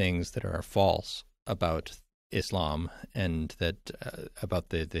say things that are false about Islam and that about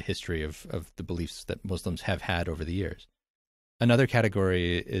the history of the beliefs that Muslims have had over the years. Another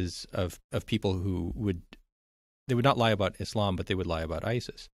category is of people who would not lie about Islam, but they would lie about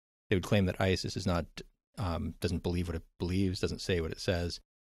ISIS. They would claim that ISIS is not doesn't believe what it believes, doesn't say what it says.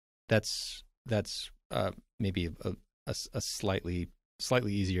 That's maybe a slightly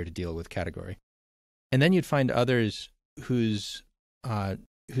easier to deal with category. And then you'd find others whose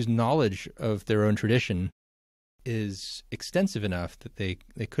knowledge of their own tradition is extensive enough that they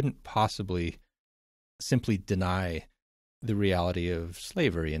couldn't possibly simply deny the reality of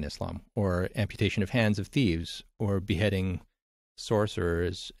slavery in Islam, or amputation of hands of thieves, or beheading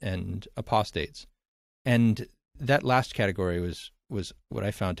sorcerers and apostates. And that last category was what I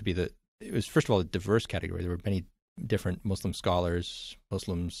found to be it was, first of all, a diverse category. There were many different Muslim scholars,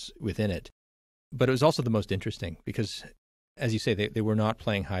 Muslims within it. But it was also the most interesting because as you say, they were not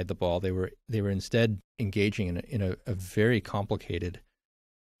playing hide the ball. They were instead engaging in a very complicated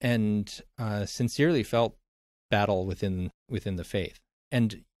and sincerely felt battle within the faith.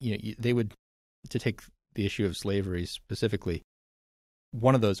 And they would, to take the issue of slavery specifically,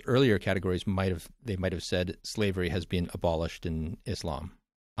 one of those earlier categories might have said slavery has been abolished in Islam.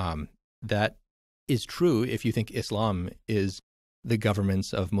 That is true if you think Islam is the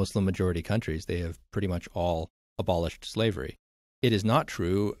governments of Muslim majority countries. They have pretty much all abolished slavery. It is not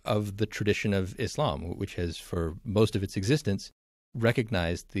true of the tradition of Islam, which has, for most of its existence,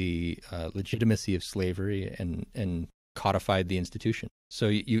 recognized the legitimacy of slavery and codified the institution. So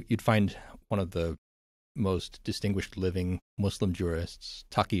you'd find one of the most distinguished living Muslim jurists,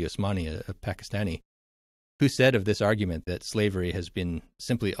 Taqi Usmani, a Pakistani, who said of this argument that slavery has been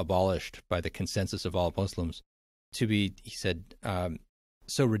simply abolished by the consensus of all Muslims to be, he said,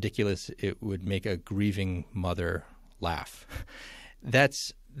 so ridiculous it would make a grieving mother laugh.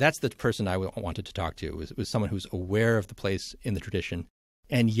 That's the person I wanted to talk to, was someone who's aware of the place in the tradition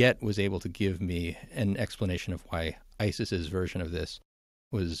and yet was able to give me an explanation of why ISIS's version of this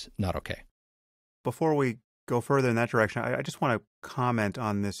was not okay. Before we go further in that direction, I just want to comment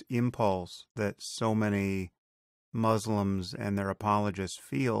on this impulse that so many Muslims and their apologists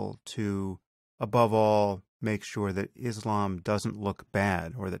feel to, above all, make sure that Islam doesn't look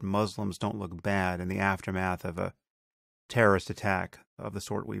bad, or that Muslims don't look bad in the aftermath of a terrorist attack of the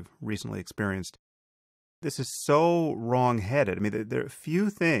sort we've recently experienced. This is so wrong-headed. I mean, there are few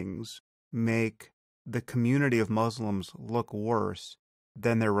things make the community of Muslims look worse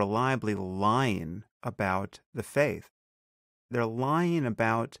than they're reliably lying about the faith. They're lying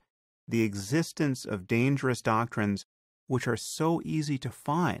about the existence of dangerous doctrines which are so easy to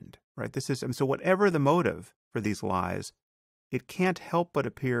find, right? So whatever the motive for these lies, it can't help but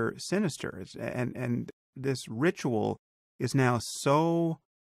appear sinister. And this ritual is now so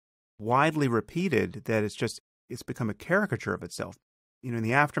widely repeated that it's become a caricature of itself. In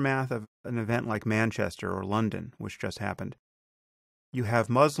the aftermath of an event like Manchester or London, which just happened, you have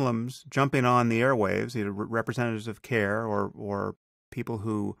Muslims jumping on the airwaves, either representatives of CARE or people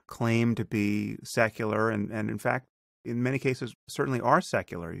who claim to be secular and in fact, in many cases, certainly are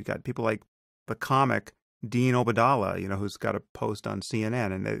secular. You've got people like the comic Dean Obadallah, who's got a post on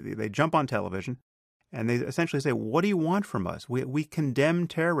CNN, and they jump on television and they essentially say, what do you want from us? We condemn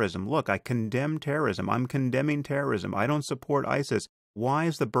terrorism. Look, I condemn terrorism. I'm condemning terrorism. I don't support ISIS. Why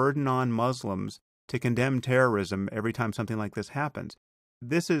is the burden on Muslims to condemn terrorism every time something like this happens?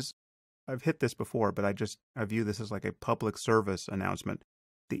 I've hit this before, but I view this as like a public service announcement.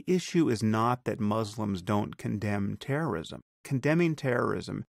 The issue is not that Muslims don't condemn terrorism. Condemning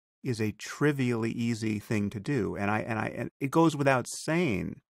terrorism is a trivially easy thing to do. And it goes without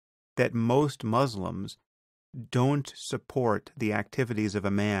saying that most Muslims don't support the activities of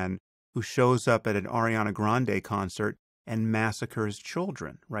a man who shows up at an Ariana Grande concert and massacres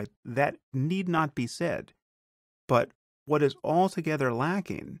children, right? That need not be said. But what is altogether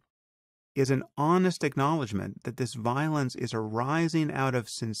lacking is an honest acknowledgement that this violence is arising out of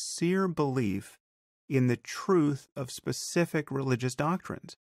sincere belief in the truth of specific religious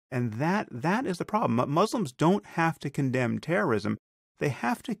doctrines. And that is the problem. Muslims don't have to condemn terrorism. They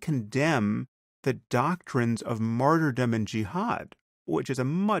have to condemn the doctrines of martyrdom and jihad, which is a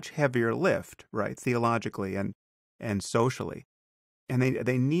much heavier lift, right, theologically and socially. And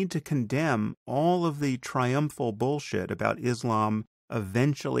they need to condemn all of the triumphal bullshit about Islam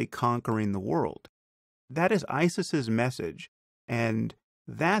eventually conquering the world. That is ISIS's message, and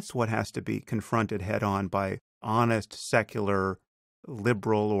that's what has to be confronted head-on by honest, secular,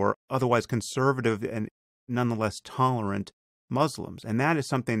 liberal, or otherwise conservative and nonetheless tolerant Muslims. And that is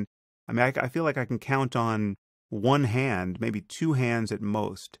something, I feel like I can count on one hand, maybe two hands at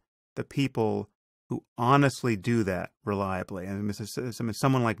most, the people who honestly do that reliably. And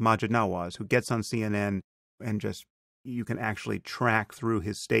someone like Majid Nawaz, who gets on CNN and just, you can actually track through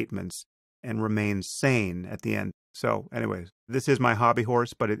his statements and remain sane at the end. So anyways, this is my hobby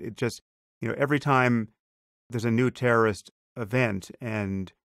horse, but it just, every time there's a new terrorist event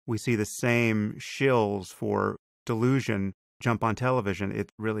and we see the same shills for delusion jump on television,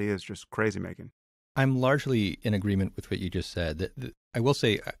 it really is just crazy making. I'm largely in agreement with what you just said. I will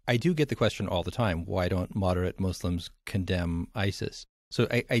say, I do get the question all the time, why don't moderate Muslims condemn ISIS? So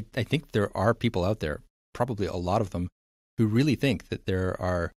I think there are people out there, probably a lot of them, who really think that there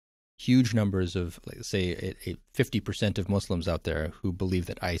are huge numbers of, like, say, 50% of Muslims out there who believe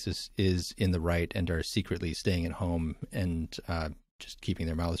that ISIS is in the right and are secretly staying at home and just keeping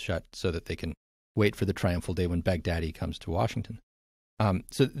their mouths shut so that they can wait for the triumphal day when Baghdadi comes to Washington.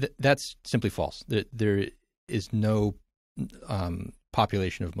 So that's simply false. There is no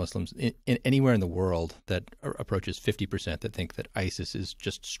population of Muslims in anywhere in the world that approaches 50% that think that ISIS is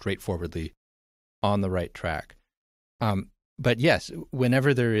just straightforwardly on the right track. But yes,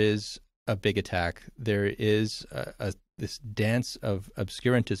 whenever there is a big attack, there is this dance of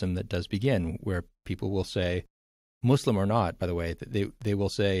obscurantism that does begin, where people will say, Muslim or not, by the way, they will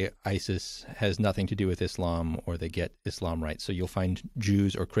say ISIS has nothing to do with Islam, or they get Islam right. So you'll find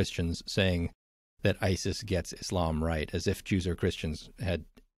Jews or Christians saying that ISIS gets Islam right, as if Jews or Christians had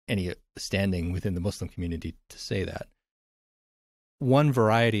any standing within the Muslim community to say that. One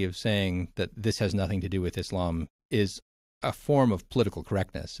variety of saying that this has nothing to do with Islam is a form of political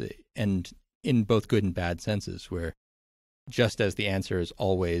correctness, and in both good and bad senses, where just as the answer is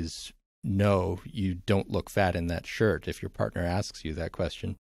always no, you don't look fat in that shirt, if your partner asks you that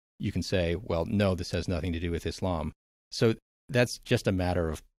question, you can say, well, no, this has nothing to do with Islam. So that's just a matter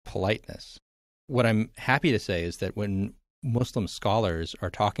of politeness. What I'm happy to say is that when Muslim scholars are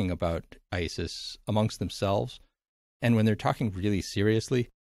talking about ISIS amongst themselves, and when they're talking really seriously,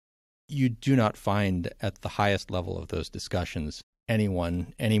 you do not find at the highest level of those discussions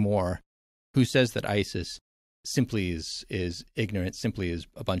anyone anymore who says that ISIS simply is ignorant, simply is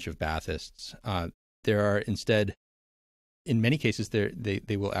a bunch of Baathists. There are instead, in many cases,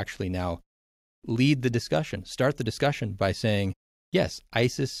 they will actually now lead the discussion, start the discussion by saying, yes,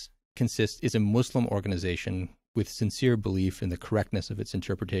 ISIS is a Muslim organization with sincere belief in the correctness of its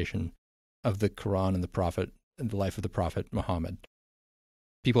interpretation of the Quran and the Prophet and the life of the Prophet Muhammad.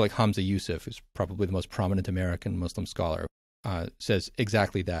 People like Hamza Yusuf, who's probably the most prominent American Muslim scholar, says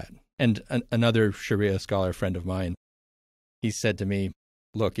exactly that. And another Sharia scholar friend of mine, he said to me,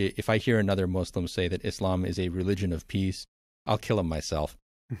 look, if I hear another Muslim say that Islam is a religion of peace, I'll kill him myself.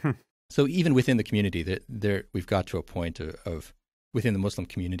 So even within the community, we've got to a point of within the Muslim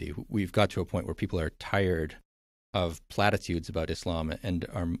community, we've got to a point where people are tired of platitudes about Islam and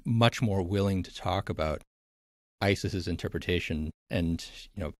are much more willing to talk about ISIS's interpretation and,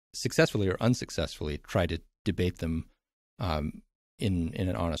 successfully or unsuccessfully try to debate them in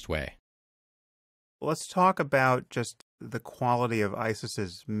an honest way. Let's talk about just the quality of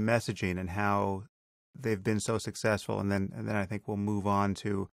ISIS's messaging and how they've been so successful, and then I think we'll move on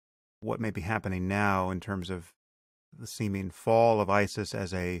to what may be happening now in terms of the seeming fall of ISIS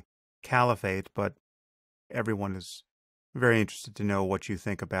as a caliphate. But everyone is very interested to know what you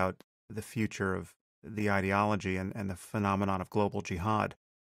think about the future of the ideology and the phenomenon of global jihad.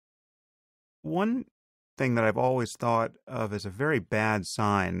 One thing that I've always thought of as a very bad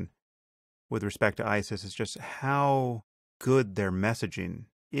sign with respect to ISIS is just how good their messaging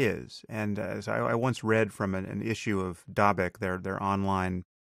is. And as I once read from an issue of Dabik, their online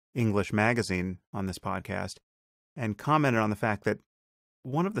English magazine, on this podcast, and commented on the fact that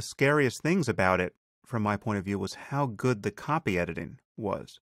one of the scariest things about it, from my point of view, was how good the copy editing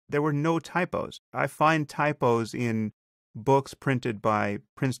was. There were no typos. I find typos in books printed by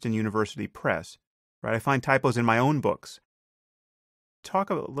Princeton University Press, right? I find typos in my own books. Talk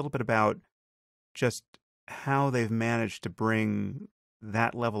a little bit about just how they've managed to bring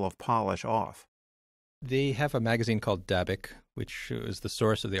that level of polish off. They have a magazine called Dabik, which is the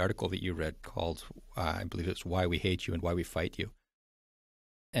source of the article that you read called, I believe it's Why We Hate You and Why We Fight You.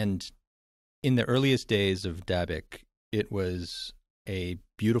 And in the earliest days of Dabik, it was a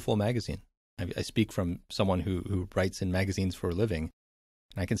beautiful magazine. I speak from someone who writes in magazines for a living,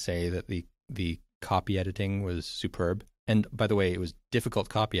 and I can say that the copy editing was superb. And by the way, it was difficult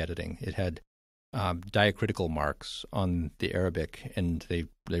copy editing. It had diacritical marks on the Arabic, and they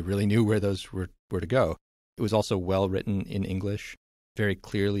really knew where those were to go. It was also well written in English, very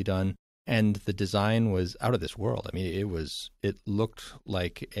clearly done, and the design was out of this world. I mean, it looked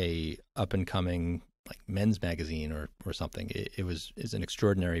like a up and coming like men's magazine or something. It's an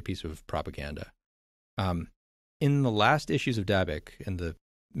extraordinary piece of propaganda. In the last issues of Dabik, and the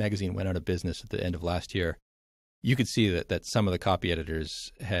magazine went out of business at the end of last year, you could see that some of the copy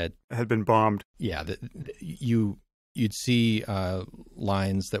editors had been bombed. Yeah, you'd see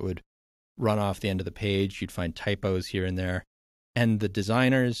lines that would run off the end of the page. You'd find typos here and there. And the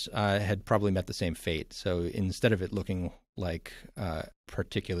designers had probably met the same fate. So instead of it looking like a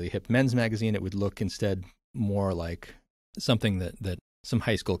particularly hip men's magazine, it would look instead more like something that some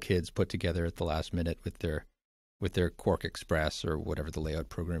high school kids put together at the last minute with their Quark Express or whatever the layout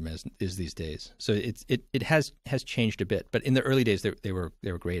program is these days. So it has changed a bit, but in the early days they were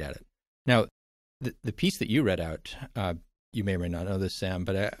great at it. Now, the piece that you read out, you may or may not know this, Sam,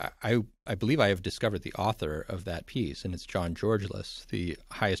 but I believe I have discovered the author of that piece, and it's John Georgelas, the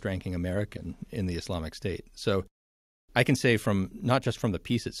highest ranking American in the Islamic State. So I can say from not just from the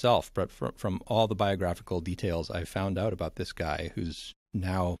piece itself, but from all the biographical details I found out about this guy who's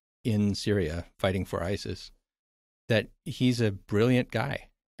now in Syria fighting for ISIS, that he's a brilliant guy.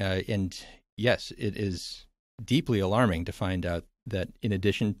 And yes, it is deeply alarming to find out that in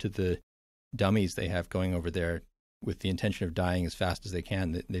addition to the dummies they have going over there with the intention of dying as fast as they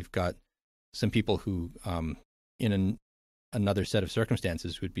can, they've got some people who, in another set of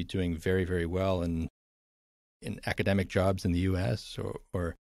circumstances, would be doing very, very well in academic jobs in the U.S.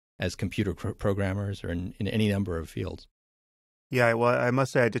 or as computer programmers or in any number of fields. Yeah, well, I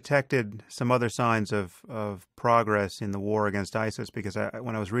must say I detected some other signs of progress in the war against ISIS because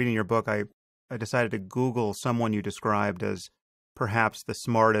when I was reading your book, I decided to Google someone you described as perhaps the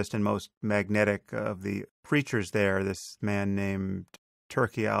smartest and most magnetic of the preachers there, this man named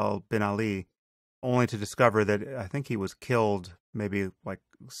Turki al-Bin Ali, only to discover that I think he was killed maybe like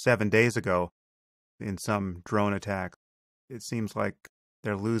 7 days ago in some drone attack. It seems like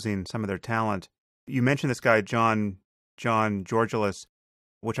they're losing some of their talent. You mentioned this guy, John Georgelis,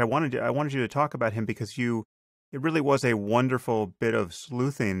 which I wanted you to talk about him because it really was a wonderful bit of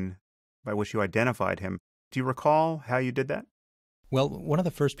sleuthing by which you identified him. Do you recall how you did that? Well, one of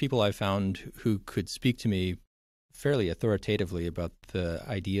the first people I found who could speak to me fairly authoritatively about the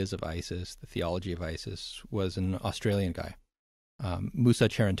ideas of ISIS, the theology of ISIS, was an Australian guy, Musa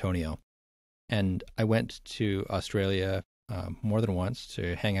Cherantonio. And I went to Australia more than once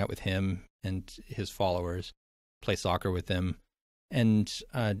to hang out with him and his followers, play soccer with them, and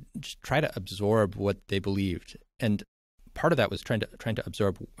just try to absorb what they believed. And part of that was trying to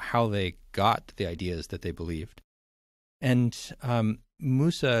absorb how they got the ideas that they believed. And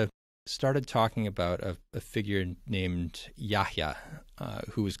Musa started talking about a figure named Yahya,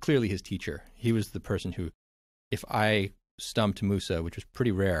 who was clearly his teacher. He was the person who, if I stumped Musa, which was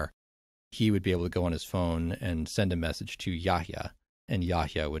pretty rare, he would be able to go on his phone and send a message to Yahya, and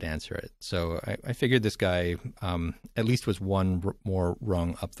Yahya would answer it. So I figured this guy at least was one more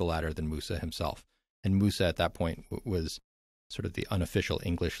rung up the ladder than Musa himself. And Musa at that point was sort of the unofficial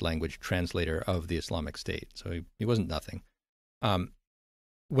English language translator of the Islamic State. So he wasn't nothing.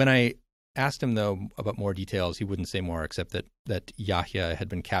 When I asked him, though, about more details, he wouldn't say more except that Yahya had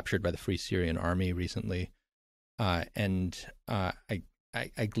been captured by the Free Syrian Army recently. And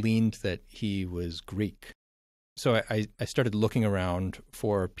I gleaned that he was Greek. So I started looking around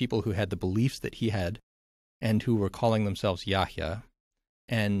for people who had the beliefs that he had and who were calling themselves Yahya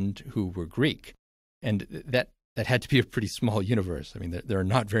and who were Greek. And that had to be a pretty small universe. I mean, there are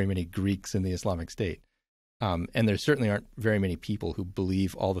not very many Greeks in the Islamic State. And there certainly aren't very many people who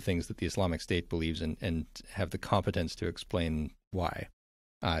believe all the things that the Islamic State believes and have the competence to explain why.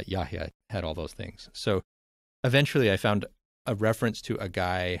 Yahya had all those things. So eventually I found a reference to a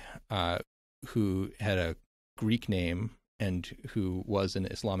guy who had a Greek name and who was an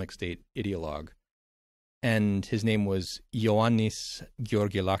Islamic State ideologue. And his name was Ioannis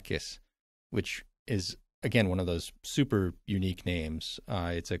Georgilakis, which is, again, one of those super unique names.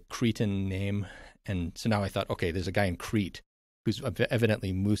 It's a Cretan name. And so now I thought, okay, there's a guy in Crete who's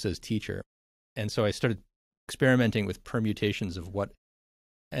evidently Musa's teacher. And so I started experimenting with permutations of what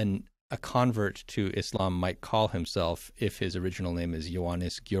a convert to Islam might call himself if his original name is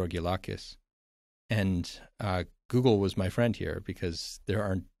Ioannis Georgilakis. And Google was my friend here because there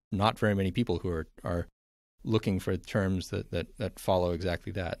are not very many people who are looking for terms that follow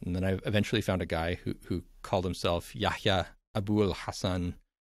exactly that. And then I eventually found a guy who called himself Yahya Abu al-Hasan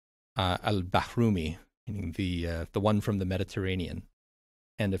al-Bahrumi, meaning the one from the Mediterranean,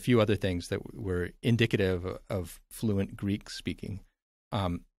 and a few other things that were indicative of fluent Greek speaking.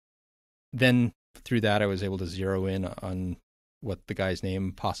 Then through that, I was able to zero in on what the guy's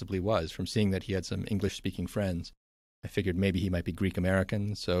name possibly was from seeing that he had some English-speaking friends. I figured maybe he might be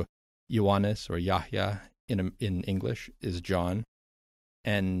Greek-American, so Ioannis or Yahya in English is John.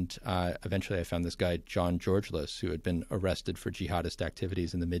 And eventually I found this guy, John Georgelis, who had been arrested for jihadist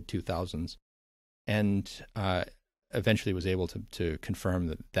activities in the mid-2000s, and eventually was able to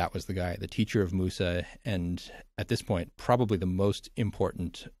confirm that was the guy, the teacher of Musa, and at this point, probably the most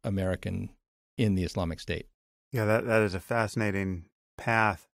important American in the Islamic State. Yeah, that is a fascinating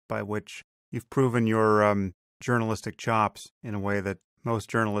path by which you've proven your journalistic chops in a way that most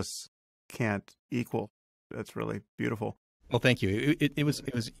journalists can't equal. That's really beautiful. Well, thank you. It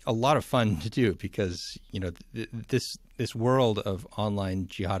was a lot of fun to do because, this world of online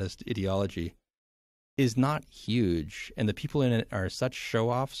jihadist ideology is not huge, and the people in it are such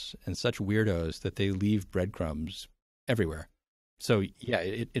show-offs and such weirdos that they leave breadcrumbs everywhere. So, yeah,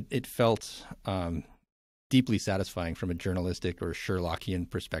 it felt deeply satisfying from a journalistic or Sherlockian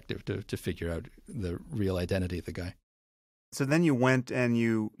perspective to figure out the real identity of the guy. So then you went and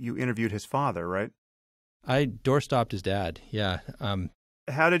you interviewed his father, right? I doorstopped his dad. Yeah.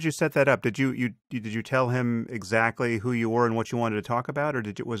 How did you set that up? Did you tell him exactly who you were and what you wanted to talk about, or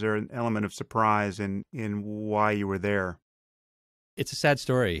was there an element of surprise in why you were there? It's a sad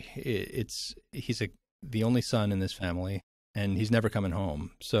story. He's the only son in this family, and he's never coming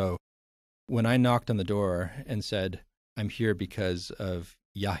home. So when I knocked on the door and said, "I'm here because of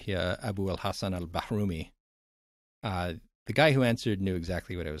Yahya Abu al-Hassan al-Bahrumi," the guy who answered knew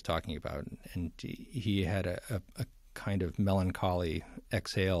exactly what I was talking about, and he had a kind of melancholy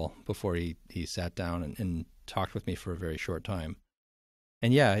exhale before he sat down and talked with me for a very short time.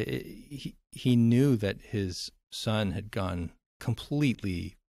 And yeah, he knew that his son had gone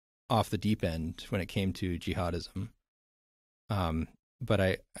completely off the deep end when it came to jihadism. But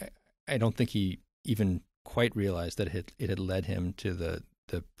I don't think he even quite realized that it had led him to the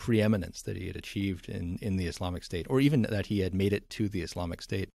preeminence that he had achieved in the Islamic State, or even that he had made it to the Islamic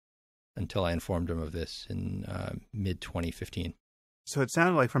State, until I informed him of this in mid-2015. So it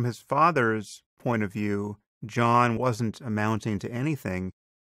sounded like from his father's point of view, John wasn't amounting to anything.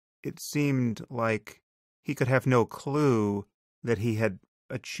 It seemed like he could have no clue that he had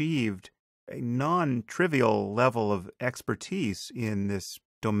achieved a non-trivial level of expertise in this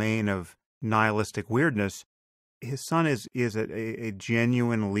domain of nihilistic weirdness. His son is a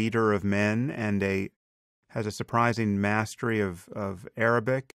genuine leader of men and has a surprising mastery of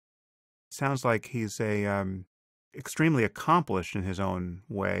Arabic. Sounds like he's extremely accomplished in his own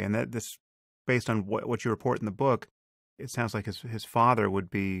way, and that this, based on what you report in the book, it sounds like his father would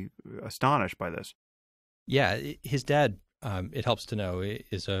be astonished by this. Yeah, his dad, it helps to know,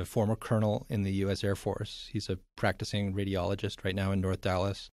 is a former colonel in the U.S. Air Force. He's a practicing radiologist right now in North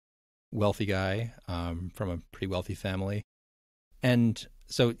Dallas. Wealthy guy, from a pretty wealthy family. And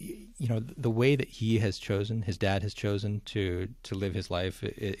so, the way that his dad has chosen to live his life,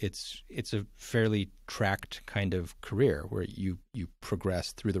 it's a fairly tracked kind of career where you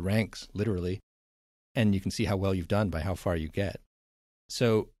progress through the ranks, literally, and you can see how well you've done by how far you get.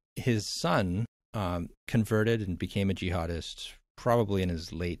 So his son converted and became a jihadist probably in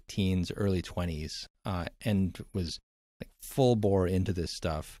his late teens, early 20s, and was like full bore into this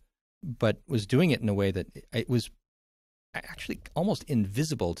stuff, but was doing it in a way that it was actually almost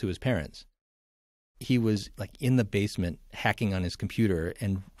invisible to his parents. He was like in the basement hacking on his computer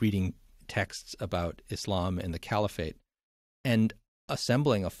and reading texts about Islam and the Caliphate and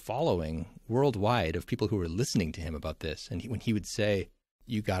assembling a following worldwide of people who were listening to him about this. And when he would say,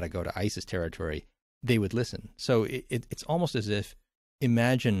 "You got to go to ISIS territory," they would listen. So it's almost as if,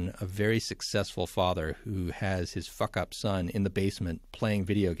 imagine a very successful father who has his fuck up son in the basement playing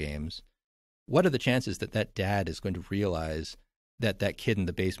video games. What are the chances that dad is going to realize that kid in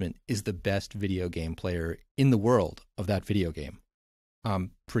the basement is the best video game player in the world of that video game?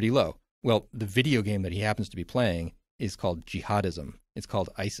 Pretty low. Well, the video game that he happens to be playing is called jihadism. It's called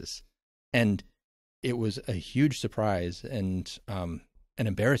ISIS. And it was a huge surprise and an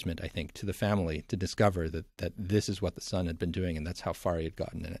embarrassment, I think, to the family to discover that this is what the son had been doing, and that's how far he had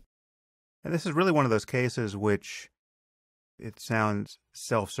gotten in it. And this is really one of those cases which, it sounds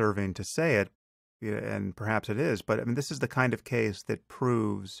self-serving to say it, and perhaps it is, but I mean, this is the kind of case that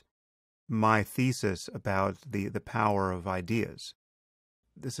proves my thesis about the power of ideas.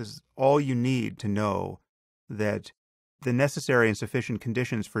 This is all you need to know that the necessary and sufficient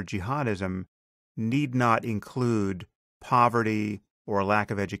conditions for jihadism need not include poverty or a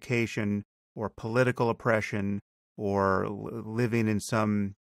lack of education or political oppression or living in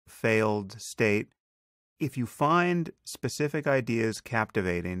some failed state. If you find specific ideas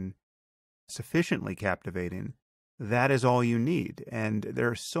captivating, sufficiently captivating, that is all you need. And there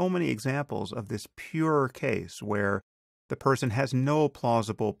are so many examples of this pure case where the person has no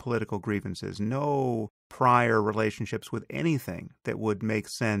plausible political grievances, no prior relationships with anything that would make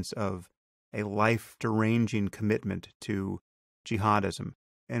sense of a life-deranging commitment to jihadism.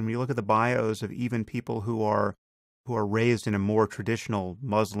 And when you look at the bios of even people who are raised in a more traditional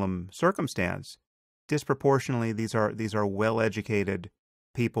Muslim circumstance, disproportionately these are well-educated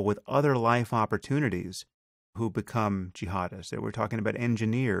people with other life opportunities who become jihadists. We're talking about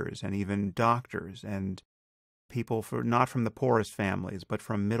engineers and even doctors and people not from the poorest families, but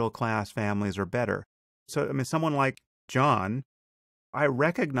from middle-class families or better. So, I mean, someone like John, I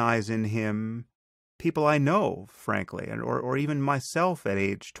recognize in him people I know, frankly, or even myself at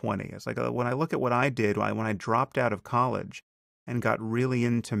age 20. It's like when I look at what I did when I dropped out of college and got really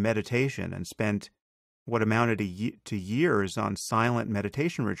into meditation and spent what amounted to years on silent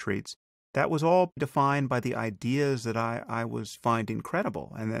meditation retreats, that was all defined by the ideas that I was finding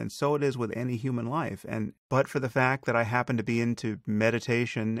credible. And then so it is with any human life. But for the fact that I happen to be into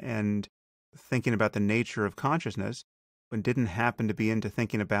meditation and thinking about the nature of consciousness, and didn't happen to be into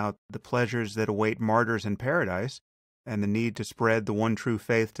thinking about the pleasures that await martyrs in paradise and the need to spread the one true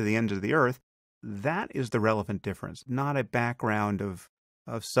faith to the ends of the earth, that is the relevant difference, not a background of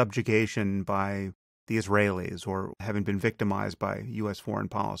subjugation by the Israelis or having been victimized by U.S. foreign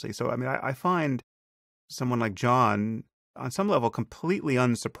policy. So, I mean, I find someone like John, on some level, completely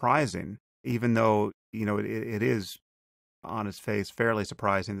unsurprising, even though, it is, on its face, fairly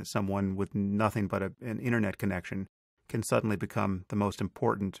surprising that someone with nothing but an internet connection can suddenly become the most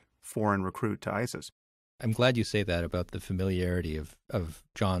important foreign recruit to ISIS. I'm glad you say that about the familiarity of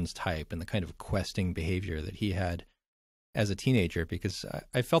John's type and the kind of questing behavior that he had as a teenager, because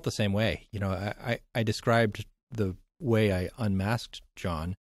I felt the same way. I described the way I unmasked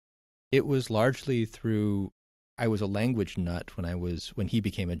John. It was largely through, I was a language nut when he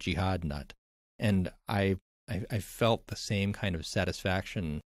became a jihad nut. And I felt the same kind of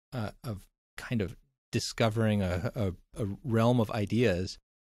satisfaction of kind of discovering a realm of ideas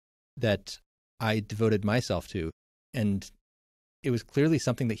that I devoted myself to. And it was clearly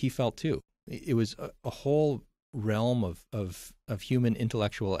something that he felt too. It was a whole realm of human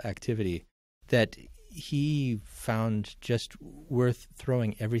intellectual activity that he found just worth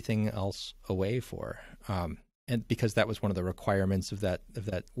throwing everything else away for. And because that was one of the requirements of that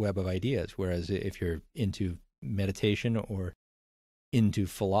web of ideas. Whereas if you're into meditation or into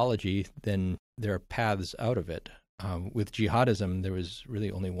philology, then there are paths out of it. With jihadism, there was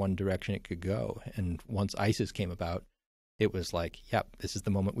really only one direction it could go. And once ISIS came about, it was like, yep, this is the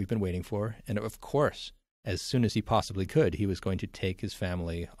moment we've been waiting for. And of course, as soon as he possibly could, he was going to take his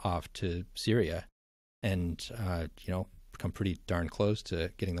family off to Syria and, come pretty darn close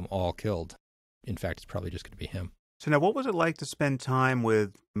to getting them all killed. In fact, it's probably just going to be him. So now, what was it like to spend time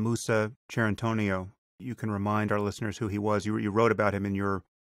with Musa Cerantonio? You can remind our listeners who he was. You wrote about him in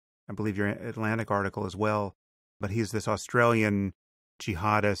I believe your Atlantic article as well. But he's this Australian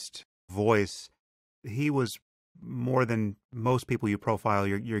jihadist voice. He was, more than most people you profile,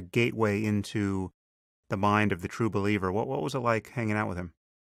 your gateway into the mind of the true believer. What was it like hanging out with him?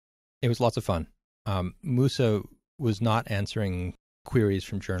 It was lots of fun. Musa was not answering queries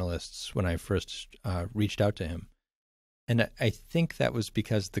from journalists when I first reached out to him. And I think that was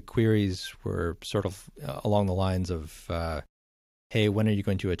because the queries were sort of along the lines of, hey, when are you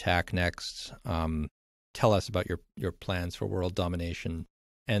going to attack next? Tell us about your plans for world domination.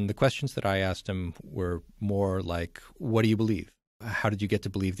 And the questions that I asked him were more like, what do you believe? How did you get to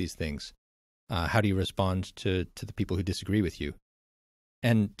believe these things? How do you respond to the people who disagree with you?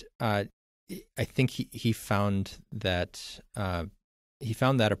 And I think he found that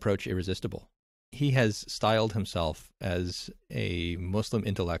approach irresistible. He has styled himself as a Muslim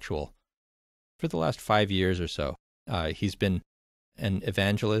intellectual for the last 5 years or so. He's been an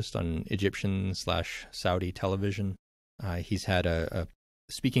evangelist on Egyptian/Saudi television. He's had a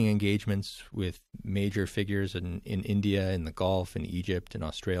speaking engagements with major figures in India, in the Gulf, in Egypt, in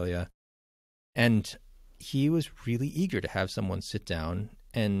Australia. And he was really eager to have someone sit down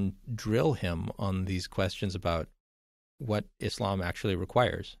and drill him on these questions about what Islam actually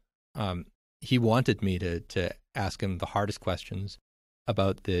requires. He wanted me to ask him the hardest questions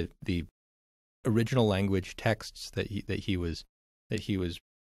about the original language texts that he was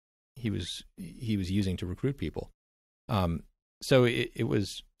using to recruit people. So it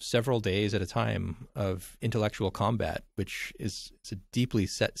was several days at a time of intellectual combat, which is a deeply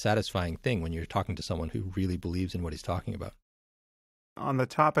satisfying thing when you're talking to someone who really believes in what he's talking about. On the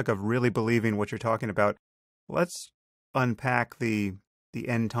topic of really believing what you're talking about, let's unpack the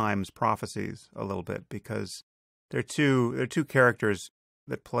end times prophecies a little bit, because there are two characters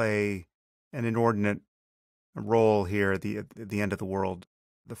that play an inordinate role here at the end of the world.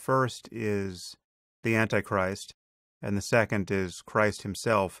 The first is the Antichrist, and the second is Christ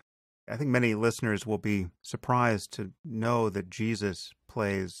himself. I think many listeners will be surprised to know that Jesus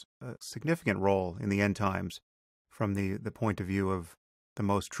plays a significant role in the end times from the point of view of the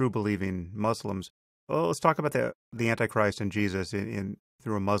most true believing Muslims. Well, let's talk about the Antichrist and Jesus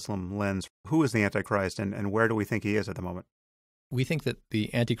through a Muslim lens. Who is the Antichrist, and where do we think he is at the moment? We think that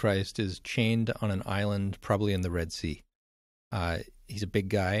the Antichrist is chained on an island, probably in the Red Sea. He's a big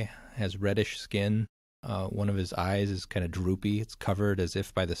guy, has reddish skin. One of his eyes is kind of droopy. It's covered as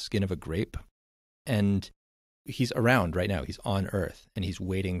if by the skin of a grape. And he's around right now. He's on Earth, and he's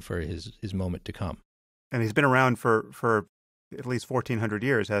waiting for his moment to come. And he's been around for at least 1,400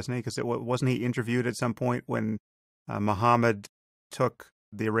 years, hasn't he? Because wasn't he interviewed at some point when Muhammad took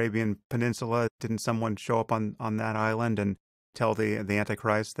the Arabian Peninsula? Didn't someone show up on that island and tell the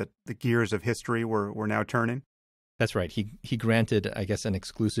Antichrist that the gears of history were now turning? That's right. He granted, I guess, an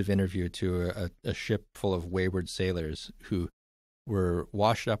exclusive interview to a ship full of wayward sailors who were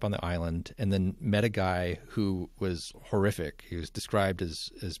washed up on the island and then met a guy who was horrific. He was described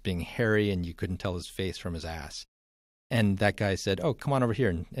as being hairy and you couldn't tell his face from his ass. And that guy said, "Oh, come on over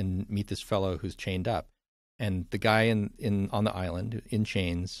here and meet this fellow who's chained up." And the guy on the island in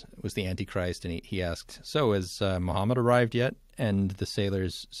chains was the Antichrist. And he asked, "So has Muhammad arrived yet?" And the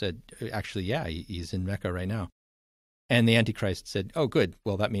sailors said, "Actually, yeah, he's in Mecca right now." And the Antichrist said, "Oh, good.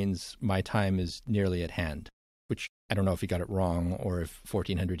 Well, that means my time is nearly at hand," which I don't know if he got it wrong or if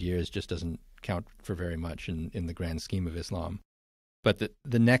 1400 years just doesn't count for very much in the grand scheme of Islam. But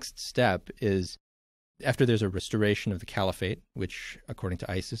the next step is, after there's a restoration of the caliphate, which according to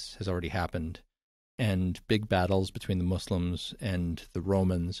ISIS has already happened, and big battles between the Muslims and the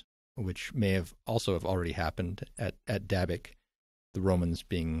Romans, which may have already happened at Dabik, the Romans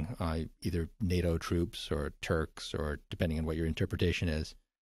being either NATO troops or Turks, or depending on what your interpretation is,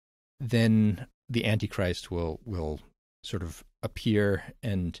 then the Antichrist will sort of appear,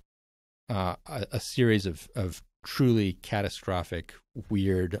 and a series of truly catastrophic,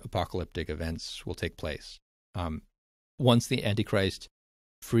 weird, apocalyptic events will take place. Once the Antichrist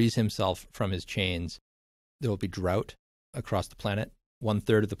frees himself from his chains, there will be drought across the planet.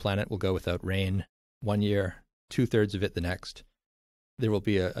 1/3 of the planet will go without rain 1 year, 2/3 of it the next. There will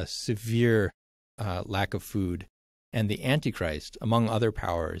be a severe lack of food, and the Antichrist, among other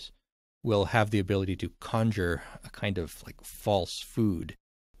powers, will have the ability to conjure a kind of like false food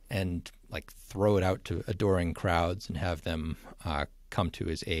and like throw it out to adoring crowds and have them come to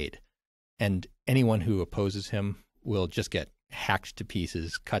his aid. And anyone who opposes him will just get hacked to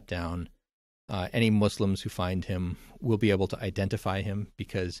pieces, cut down. Any Muslims who find him will be able to identify him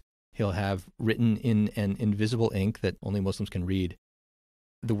because he'll have written in an invisible ink that only Muslims can read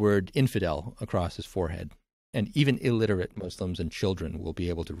the word infidel across his forehead. And even illiterate Muslims and children will be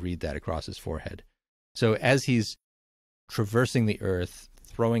able to read that across his forehead. So as he's traversing the earth,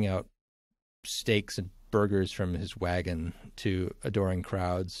 throwing out steaks and burgers from his wagon to adoring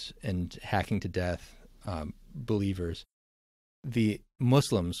crowds and hacking to death believers, the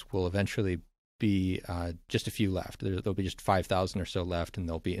Muslims will eventually be just a few left. There'll be just 5,000 or so left, and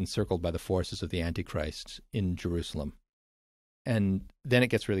they'll be encircled by the forces of the Antichrist in Jerusalem. And then it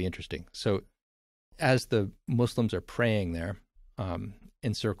gets really interesting. So as the Muslims are praying there,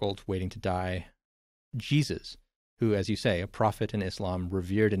 encircled, waiting to die, Jesus, who, as you say, a prophet in Islam,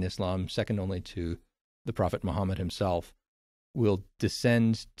 revered in Islam, second only to the Prophet Muhammad himself, will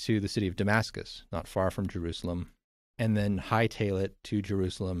descend to the city of Damascus, not far from Jerusalem, and then hightail it to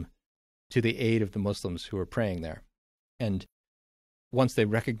Jerusalem to the aid of the Muslims who are praying there. And once they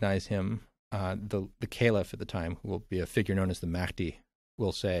recognize him, the caliph at the time, who will be a figure known as the Mahdi,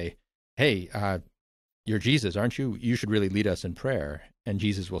 will say, "Hey, you're Jesus, aren't you? You should really lead us in prayer." And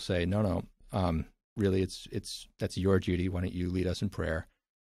Jesus will say, No, really, that's your duty. Why don't you lead us in prayer?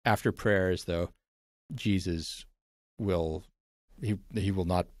 After prayers, though, Jesus will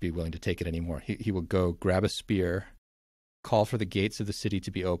not be willing to take it anymore. He will go grab a spear, call for the gates of the city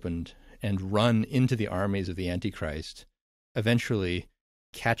to be opened, and run into the armies of the Antichrist, eventually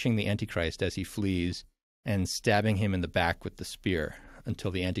catching the Antichrist as he flees and stabbing him in the back with the spear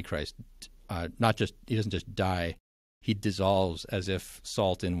until the Antichrist he doesn't just die, he dissolves as if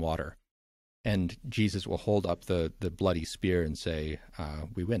salt in water. And Jesus will hold up the bloody spear and say,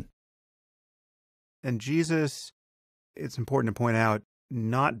 "We win." And Jesus, it's important to point out,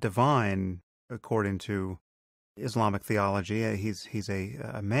 not divine according to Islamic theology. He's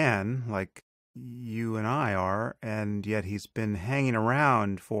a man like you and I are, and yet he's been hanging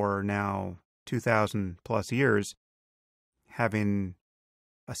around for now 2,000 plus years, having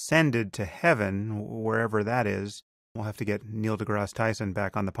ascended to heaven, wherever that is. We'll have to get Neil deGrasse Tyson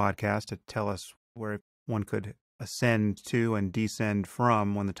back on the podcast to tell us where one could ascend to and descend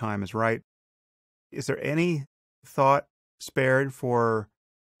from when the time is right. Is there any thought spared for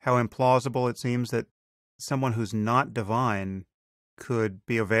how implausible it seems that someone who's not divine could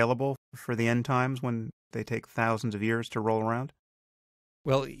be available for the end times when they take thousands of years to roll around?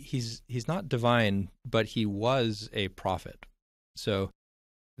 Well, he's not divine, but he was a prophet. So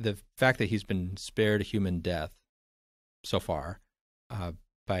the fact that he's been spared a human death so far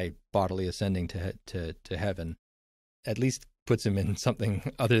by bodily ascending to heaven at least puts him in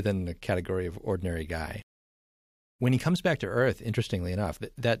something other than the category of ordinary guy. When he comes back to Earth, interestingly enough,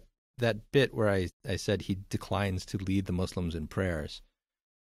 that bit where I said he declines to lead the Muslims in prayers,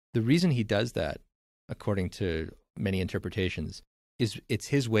 the reason he does that, according to many interpretations, it's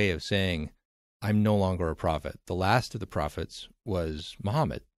his way of saying, I'm no longer a prophet. The last of the prophets was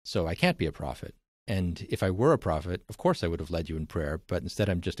Muhammad, so I can't be a prophet. And if I were a prophet, of course I would have led you in prayer, but instead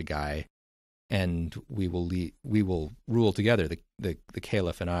I'm just a guy, and we will rule together, the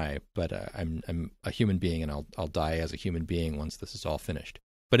caliph and I. But I'm a human being, and I'll die as a human being once this is all finished.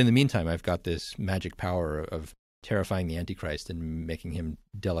 But in the meantime, I've got this magic power of terrifying the Antichrist and making him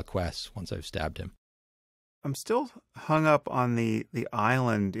deliquesce once I've stabbed him. I'm still hung up on the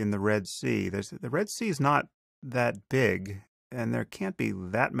island in the Red Sea. The Red Sea is not that big, and there can't be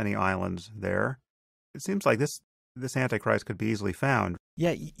that many islands there. It seems like this Antichrist could be easily found.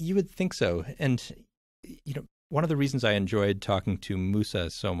 Yeah, you would think so. And, one of the reasons I enjoyed talking to Musa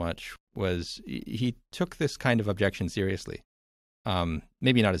so much was he took this kind of objection seriously.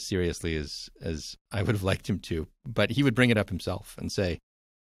 Maybe not as seriously as I would have liked him to, but he would bring it up himself and say,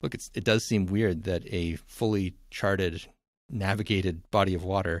 look, it does seem weird that a fully charted, navigated body of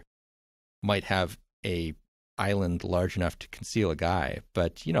water might have a island large enough to conceal a guy,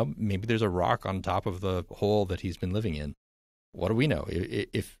 but maybe there's a rock on top of the hole that he's been living in. What do we know?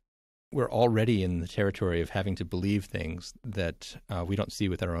 If we're already in the territory of having to believe things that we don't see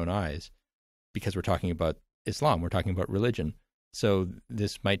with our own eyes, because we're talking about Islam, we're talking about religion. So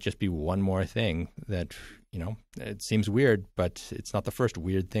this might just be one more thing that, it seems weird, but it's not the first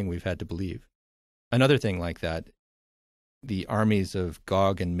weird thing we've had to believe. Another thing like that, the armies of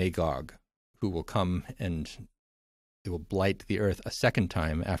Gog and Magog, who will come and they will blight the earth a second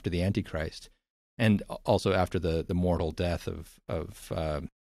time after the Antichrist, and also after the mortal death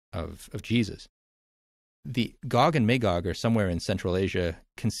of Jesus. The Gog and Magog are somewhere in Central Asia,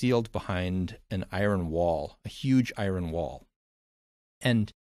 concealed behind an iron wall, a huge iron wall.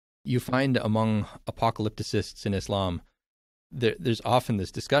 And you find among apocalypticists in Islam, there's often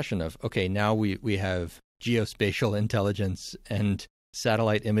this discussion of, okay, now we have geospatial intelligence and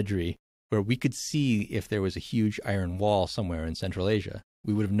satellite imagery where we could see if there was a huge iron wall somewhere in Central Asia.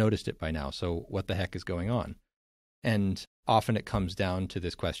 We would have noticed it by now, so what the heck is going on? And often it comes down to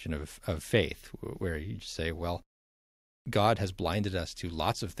this question of faith, where you just say, well, God has blinded us to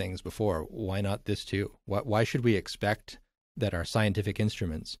lots of things before. Why not this too? Why should we expect that our scientific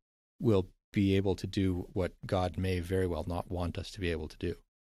instruments will be able to do what God may very well not want us to be able to do?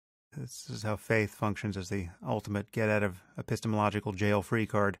 This is how faith functions as the ultimate get-out-of-epistemological jail-free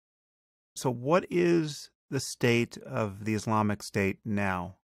card. So what is the state of the Islamic State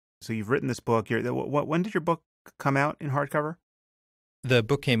now? So you've written this book. When did your book come out in hardcover? The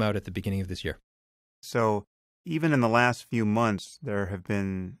book came out at the beginning of this year. So even in the last few months, there have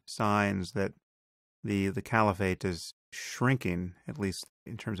been signs that the caliphate is shrinking, at least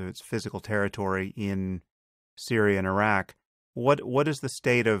in terms of its physical territory in Syria and Iraq. What is the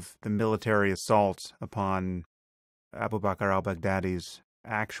state of the military assault upon Abu Bakr al-Baghdadi's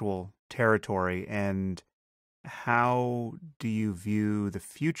actual territory, and how do you view the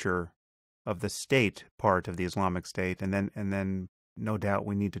future of the state part of the Islamic State? And then no doubt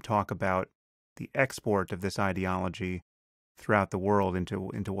we need to talk about the export of this ideology throughout the world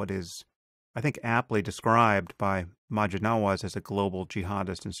into what is, I think, aptly described by Majid Nawaz as a global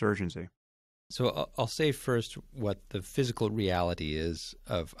jihadist insurgency. So I'll say first what the physical reality is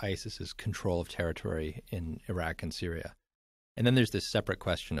of ISIS's control of territory in Iraq and Syria. And then there's this separate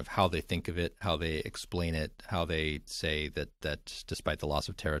question of how they think of it, how they explain it, how they say that despite the loss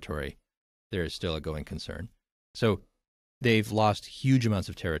of territory, there is still a going concern. So they've lost huge amounts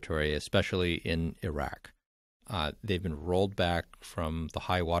of territory, especially in Iraq. They've been rolled back from the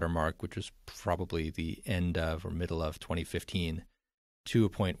high water mark, which was probably the end of or middle of 2015, to a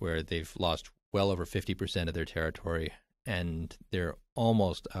point where they've lost well over 50% of their territory, and they're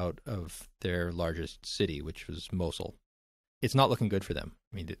almost out of their largest city, which was Mosul. It's not looking good for them.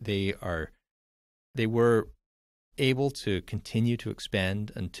 I mean, they were able to continue to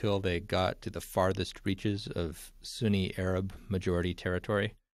expand until they got to the farthest reaches of Sunni Arab majority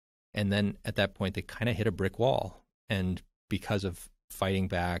territory. And then at that point, they kind of hit a brick wall. And because of fighting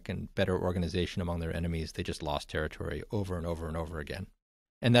back and better organization among their enemies, they just lost territory over and over and over again.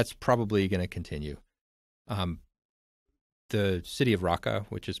 And that's probably going to continue. The city of Raqqa,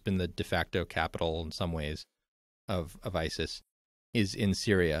 which has been the de facto capital in some ways of ISIS, is in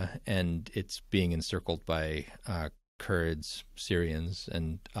Syria, and it's being encircled by Kurds, Syrians,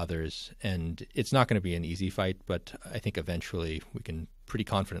 and others. And it's not going to be an easy fight, but I think eventually we can pretty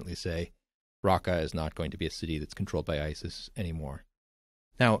confidently say Raqqa is not going to be a city that's controlled by ISIS anymore.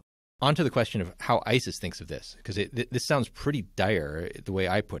 Now, on to the question of how ISIS thinks of this, because this sounds pretty dire the way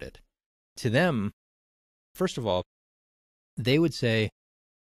I put it. To them, first of all, they would say,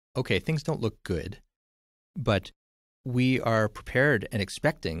 okay, things don't look good, but we are prepared and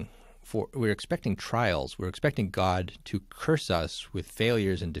we're expecting trials. We're expecting God to curse us with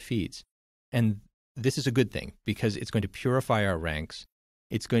failures and defeats. And this is a good thing because it's going to purify our ranks.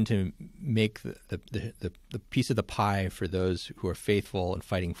 It's going to make the piece of the pie for those who are faithful and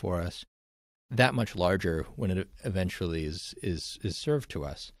fighting for us that much larger when it eventually is served to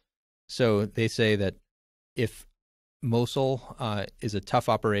us. So they say that if Mosul is a tough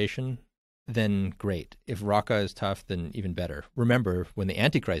operation, then great. If Raqqa is tough, then even better. Remember, when the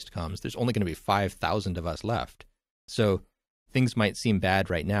Antichrist comes, there's only going to be 5,000 of us left. So things might seem bad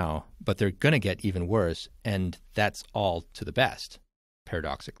right now, but they're going to get even worse, and that's all to the best,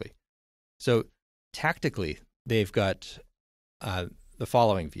 paradoxically. So tactically, they've got the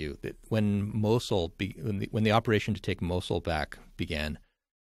following view, that when the operation to take Mosul back began,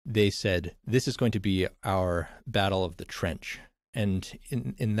 they said, this is going to be our battle of the trench. And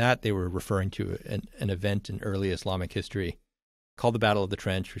in that, they were referring to an event in early Islamic history called the Battle of the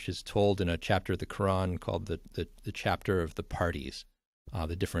Trench, which is told in a chapter of the Quran called the chapter of the parties,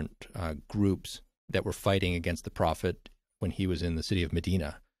 the different groups that were fighting against the Prophet when he was in the city of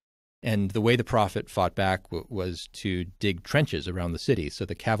Medina. And the way the Prophet fought back was to dig trenches around the city, so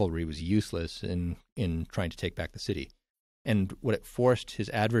the cavalry was useless in trying to take back the city. And what it forced his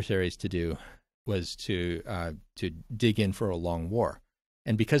adversaries to do was to dig in for a long war.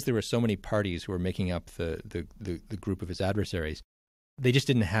 And because there were so many parties who were making up the group of his adversaries, they just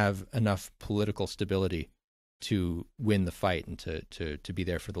didn't have enough political stability to win the fight and to be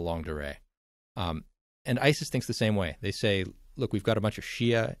there for the longue durée. And ISIS thinks the same way. They say, look, we've got a bunch of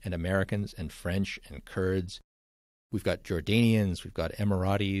Shia and Americans and French and Kurds. We've got Jordanians, we've got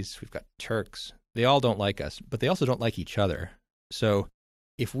Emiratis, we've got Turks. They all don't like us, but they also don't like each other. So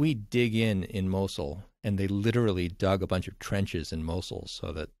if we dig in Mosul, and they literally dug a bunch of trenches in Mosul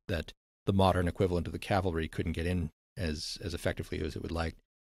so that the modern equivalent of the cavalry couldn't get in as effectively as it would like,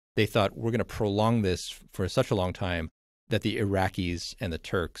 they thought, we're going to prolong this for such a long time that the Iraqis and the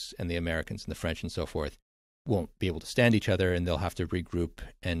Turks and the Americans and the French and so forth won't be able to stand each other, and they'll have to regroup,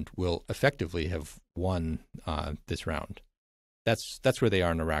 and will effectively have won this round. That's where they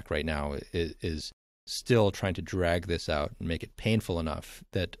are in Iraq right now, is still trying to drag this out and make it painful enough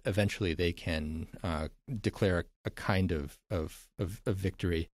that eventually they can declare a kind of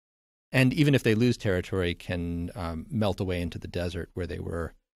victory. And even if they lose territory, can melt away into the desert where they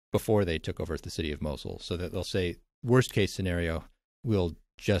were before they took over the city of Mosul, so that they'll say, worst case scenario, we'll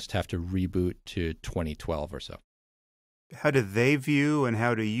just have to reboot to 2012 or so. How do they view, and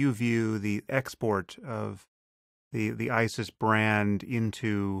how do you view, the export of the ISIS brand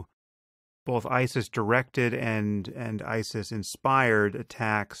into both ISIS-directed and ISIS-inspired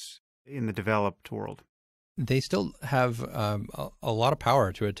attacks in the developed world? They still have a lot of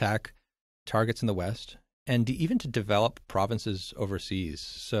power to attack targets in the West, and even to develop provinces overseas.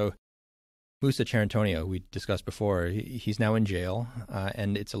 So Musa Charantonio, we discussed before, he's now in jail,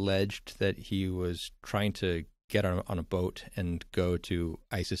 and it's alleged that he was trying to get on a boat and go to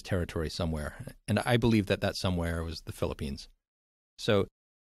ISIS territory somewhere. And I believe that somewhere was the Philippines. So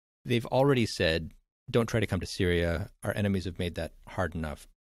they've already said, don't try to come to Syria. Our enemies have made that hard enough.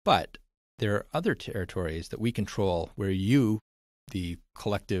 But there are other territories that we control where you, the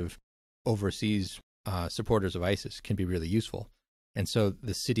collective overseas supporters of ISIS, can be really useful. And so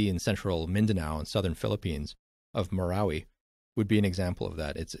the city in central Mindanao in southern Philippines of Marawi would be an example of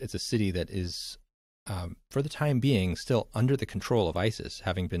that. It's a city that is, for the time being, still under the control of ISIS,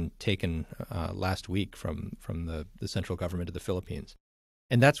 having been taken last week from the central government of the Philippines.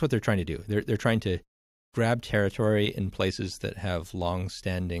 And that's what they're trying to do. They're trying to grab territory in places that have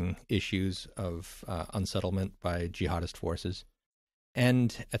long-standing issues of unsettlement by jihadist forces,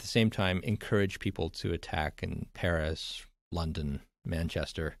 and at the same time encourage people to attack in Paris, London,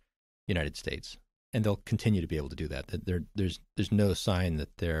 Manchester, United States. And they'll continue to be able to do that. There's no sign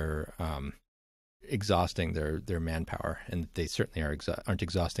that they're exhausting their manpower, and they certainly aren't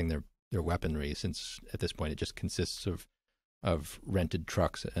exhausting their weaponry, since at this point it just consists of rented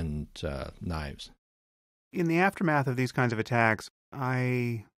trucks and knives. In the aftermath of these kinds of attacks,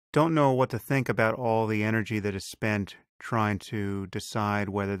 I don't know what to think about all the energy that is spent trying to decide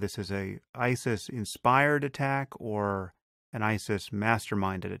whether this is a ISIS-inspired attack or an ISIS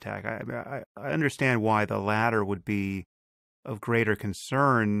masterminded attack. I understand why the latter would be of greater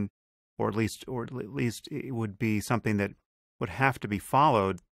concern, or at least it would be something that would have to be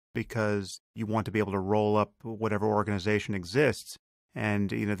followed, because you want to be able to roll up whatever organization exists. And,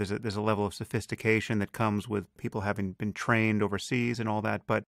 there's a level of sophistication that comes with people having been trained overseas and all that.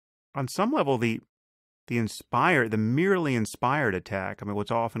 But on some level, the the merely inspired attack, I mean,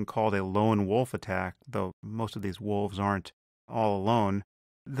 what's often called a lone wolf attack, though most of these wolves aren't all alone,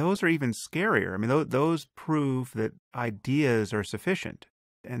 those are even scarier. I mean, those prove that ideas are sufficient,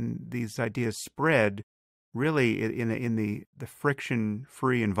 and these ideas spread really in the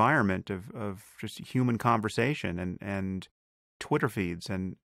friction-free environment of just human conversation and Twitter feeds.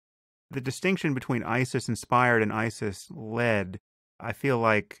 And the distinction between ISIS-inspired and ISIS-led, I feel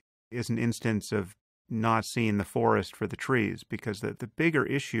like, is an instance of not seeing the forest for the trees, because the bigger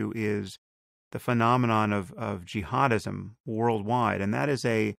issue is the phenomenon of jihadism worldwide. And that is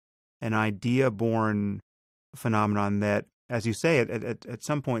an idea-born phenomenon that, as you say at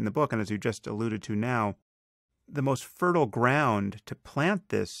some point in the book, and as you just alluded to now, the most fertile ground to plant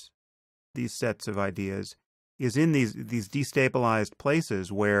these sets of ideas is in these destabilized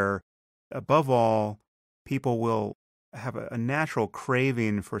places where, above all, people will have a natural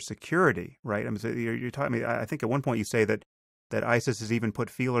craving for security, right? I mean, so you're talking. I mean, I think at one point you say that ISIS has even put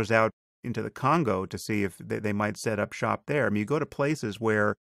feelers out into the Congo to see if they might set up shop there. I mean, you go to places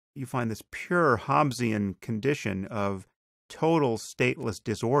where you find this pure Hobbesian condition of total stateless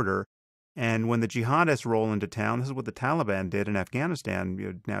disorder. And when the jihadists roll into town, this is what the Taliban did in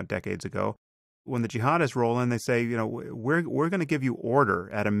Afghanistan, now decades ago. When the jihadists roll in, they say, we're going to give you order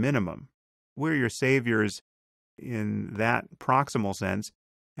at a minimum. We're your saviors in that proximal sense.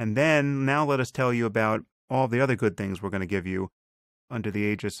 And then now let us tell you about all the other good things we're going to give you under the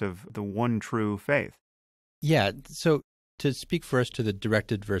aegis of the one true faith. Yeah. So to speak first to the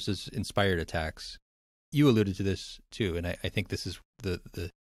directed versus inspired attacks, you alluded to this too, and I think this is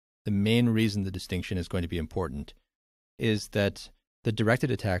the main reason the distinction is going to be important, is that the directed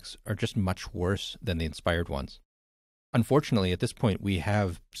attacks are just much worse than the inspired ones. Unfortunately, at this point, we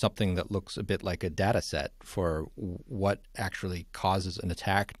have something that looks a bit like a data set for what actually causes an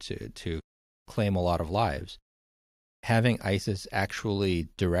attack to claim a lot of lives. Having ISIS actually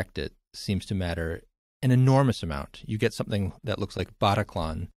direct it seems to matter an enormous amount. You get something that looks like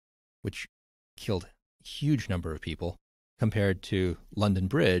Bataclan, which killed a huge number of people, compared to London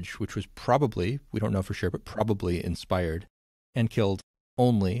Bridge, which was probably, we don't know for sure, but probably inspired, and killed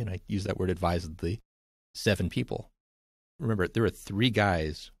only, and I use that word advisedly, 7 people. Remember, there were 3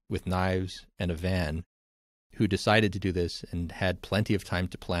 guys with knives and a van who decided to do this and had plenty of time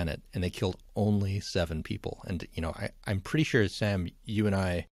to plan it, and they killed only 7 people. And, I'm pretty sure, Sam, you and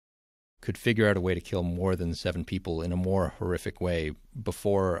I could figure out a way to kill more than 7 people in a more horrific way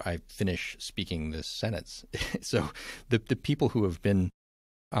before I finish speaking this sentence. So the people who have been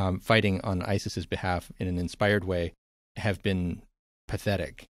fighting on ISIS's behalf in an inspired way have been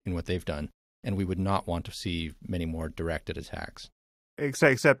pathetic in what they've done, and we would not want to see many more directed attacks.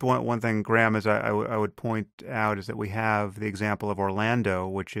 Except one thing, Graeme, is I would point out is that we have the example of Orlando,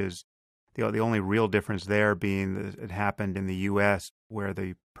 which is the only real difference there being that it happened in the U.S., where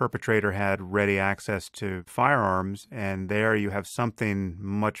the perpetrator had ready access to firearms, and there you have something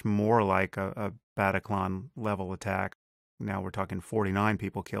much more like a Bataclan-level attack. Now we're talking 49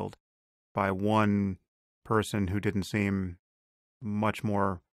 people killed by one person who didn't seem much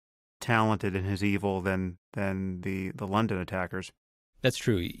more talented in his evil than the London attackers. That's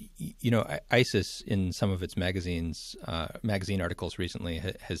true. ISIS in some of its magazine articles recently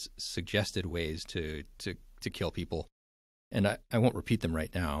has suggested ways to kill people, and I won't repeat them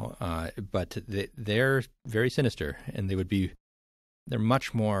right now. But they're very sinister, and they're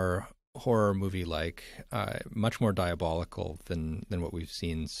much more horror movie-like, much more diabolical than what we've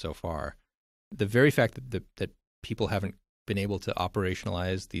seen so far. The very fact that people haven't been able to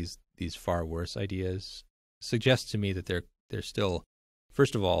operationalize these far worse ideas suggests to me that they're still,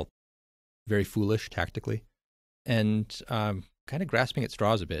 first of all, very foolish tactically, and kind of grasping at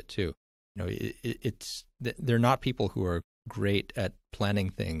straws a bit too. They're not people who are great at planning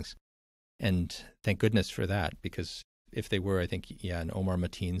things, and thank goodness for that, because if they were, I think, an Omar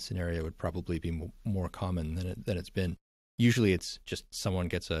Mateen scenario would probably be more common than it's been. Usually, it's just someone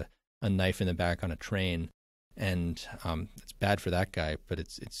gets a knife in the back on a train, and it's bad for that guy, but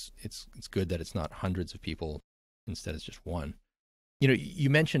it's good that it's not hundreds of people. Instead, it's just one. You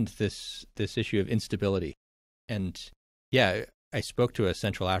mentioned this issue of instability, and I spoke to a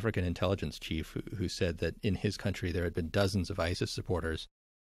Central African intelligence chief who said that in his country there had been dozens of ISIS supporters,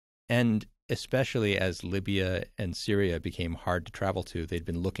 and especially as Libya and Syria became hard to travel to, they'd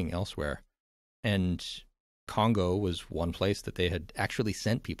been looking elsewhere, and Congo was one place that they had actually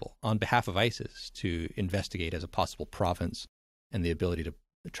sent people on behalf of ISIS to investigate as a possible province, and the ability to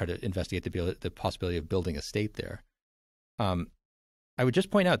try to investigate the possibility of building a state there. I would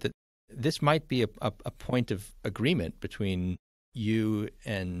just point out that this might be a point of agreement between you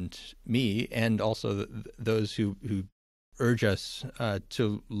and me, and also those who urge us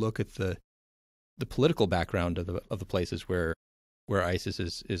to look at the political background of the places where ISIS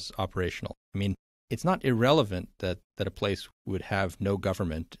is operational. I mean, it's not irrelevant that a place would have no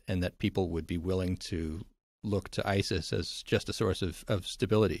government and that people would be willing to look to ISIS as just a source of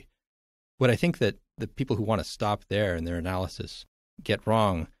stability. What I think that the people who want to stop there in their analysis get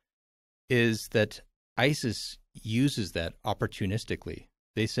wrong is that ISIS uses that opportunistically.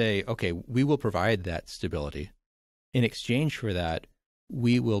 They say, okay, we will provide that stability. In exchange for that,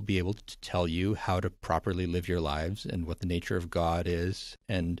 we will be able to tell you how to properly live your lives and what the nature of God is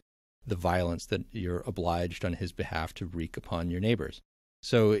and the violence that you're obliged on his behalf to wreak upon your neighbors.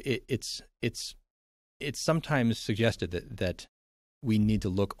 So it's sometimes suggested that we need to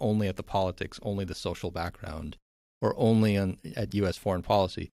look only at the politics, only the social background, or only at U.S. foreign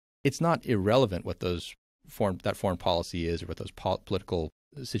policy. It's not irrelevant what that foreign policy is or what those political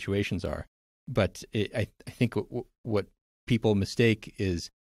situations are. But I think what people mistake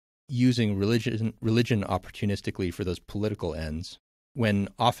is using religion opportunistically for those political ends, when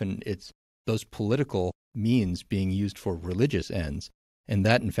often it's those political means being used for religious ends. And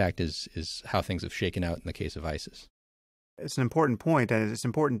that, in fact, is how things have shaken out in the case of ISIS. It's an important point, and it's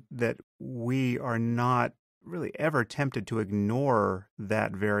important that we are not really ever tempted to ignore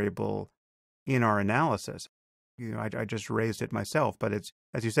that variable in our analysis. You know, I just raised it myself, but it's,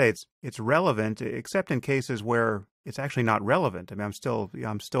 as you say, it's relevant, except in cases where it's actually not relevant. I mean, I'm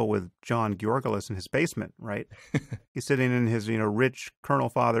still with John Georgelis in his basement, right? He's sitting in his, rich Colonel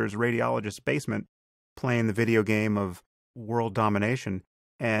Father's radiologist's basement playing the video game of world domination.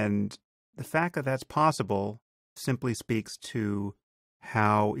 And the fact that that's possible simply speaks to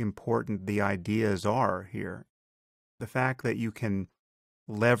how important the ideas are here. The fact that you can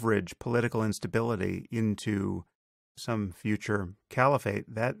leverage political instability into some future caliphate,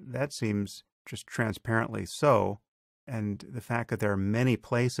 that seems just transparently so. And the fact that there are many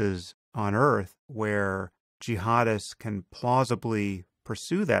places on earth where jihadists can plausibly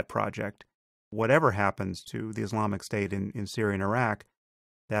pursue that project, whatever happens to the Islamic State in Syria and Iraq,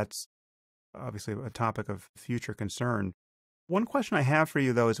 that's obviously a topic of future concern. One question I have for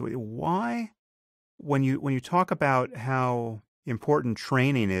you, though, is why, when you talk about how important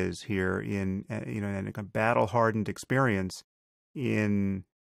training is here in in a battle-hardened experience in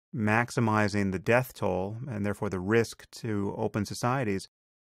maximizing the death toll and therefore the risk to open societies,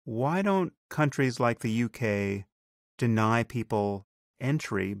 why don't countries like the UK deny people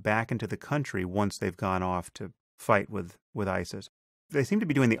entry back into the country once they've gone off to fight with ISIS? They seem to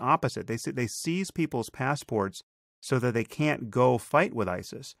be doing the opposite. They seize people's passports so that they can't go fight with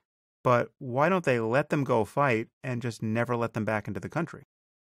ISIS. But why don't they let them go fight and just never let them back into the country?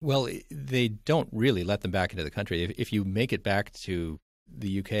 Well, they don't really let them back into the country. If you make it back to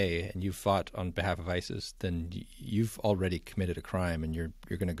the UK and you fought on behalf of ISIS, then you've already committed a crime and you're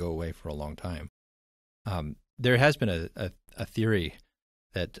going to go away for a long time. There has been a theory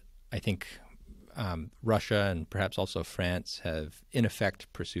that I think Russia and perhaps also France have in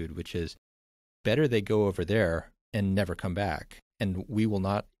effect pursued, which is better they go over there and never come back, and we will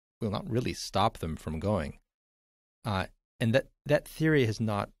not really stop them from going. And that theory has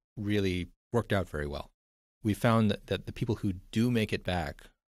not really worked out very well. We found that the people who do make it back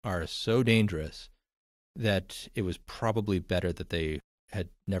are so dangerous that it was probably better that they had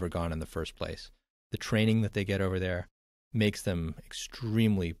never gone in the first place. The training that they get over there makes them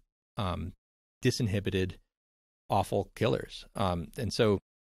extremely disinhibited, awful killers. And so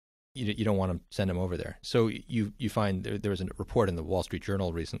you don't want to send them over there. So you find there was a report in the Wall Street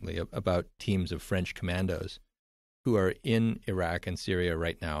Journal recently about teams of French commandos who are in Iraq and Syria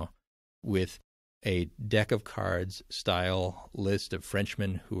right now with a deck of cards style list of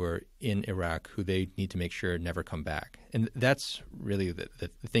Frenchmen who are in Iraq who they need to make sure never come back. And that's really the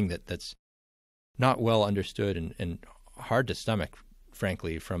thing that's not well understood and hard to stomach,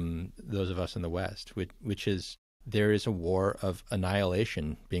 frankly, from those of us in the West, which is there is a war of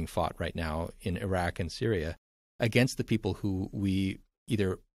annihilation being fought right now in Iraq and Syria against the people who we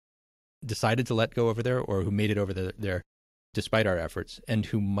either decided to let go over there or who made it over there despite our efforts and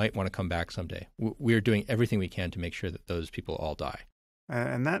who might want to come back someday. We're doing everything we can to make sure that those people all die.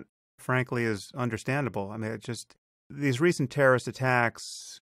 And that, frankly, is understandable. I mean, these recent terrorist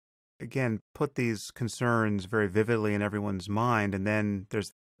attacks, again, put these concerns very vividly in everyone's mind, and then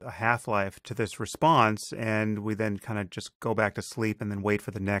there's a half-life to this response, and we then kind of just go back to sleep and then wait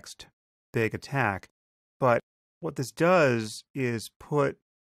for the next big attack. But what this does is put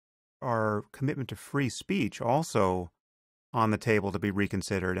our commitment to free speech also on the table to be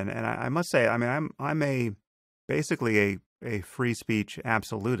reconsidered. And I must say, I mean, I'm a basically a free speech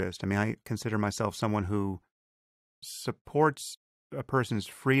absolutist. I mean, I consider myself someone who supports a person's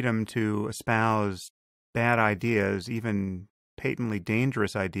freedom to espouse bad ideas, even patently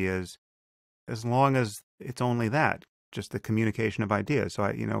dangerous ideas, as long as it's only that, just the communication of ideas.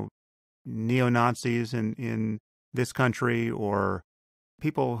 So, neo-Nazis in this country, or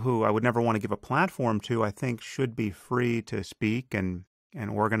people who I would never want to give a platform to, I think should be free to speak and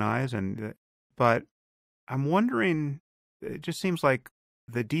organize. But I'm wondering, it just seems like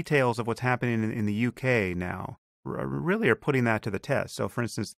the details of what's happening in the UK now really are putting that to the test. So, for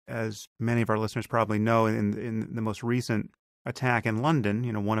instance, as many of our listeners probably know, in the most recent attack in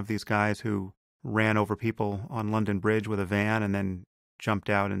London, one of these guys who ran over people on London Bridge with a van and then jumped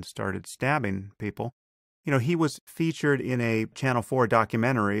out and started stabbing people. He was featured in a Channel 4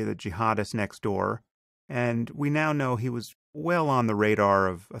 documentary, The Jihadist Next Door, and we now know he was well on the radar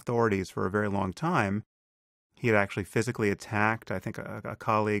of authorities for a very long time. He had actually physically attacked, I think, a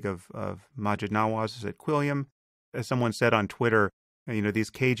colleague of Majid Nawaz's at Quilliam. As someone said on Twitter, these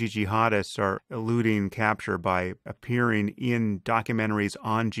cagey jihadists are eluding capture by appearing in documentaries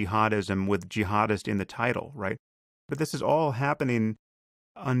on jihadism with jihadist in the title, right? But this is all happening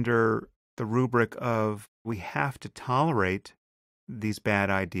under the rubric of we have to tolerate these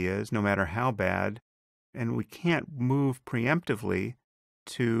bad ideas, no matter how bad, and we can't move preemptively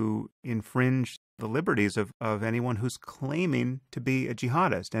to infringe the liberties of anyone who's claiming to be a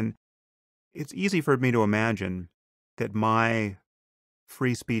jihadist. And it's easy for me to imagine that my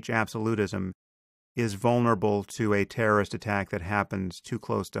free speech absolutism is vulnerable to a terrorist attack that happens too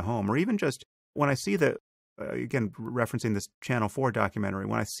close to home. Or even just when I see again, referencing this Channel 4 documentary,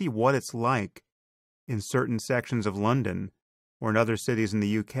 when I see what it's like in certain sections of London or in other cities in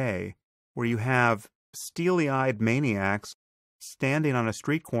the UK, where you have steely-eyed maniacs standing on a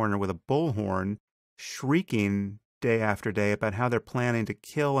street corner with a bullhorn, shrieking day after day about how they're planning to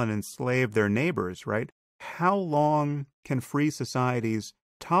kill and enslave their neighbors, right? How long can free societies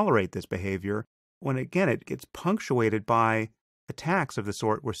tolerate this behavior when, again, it gets punctuated by attacks of the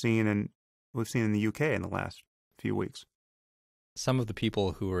sort we've seen in the UK in the last few weeks? Some of the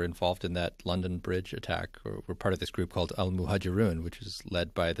people who were involved in that London Bridge attack were part of this group called Al-Muhajirun, which is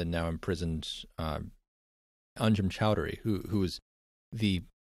led by the now imprisoned Anjem Chowdhury, who was the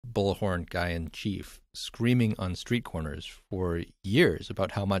bullhorn guy in chief, screaming on street corners for years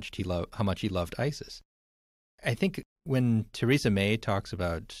about how much he loved ISIS. I think when Theresa May talks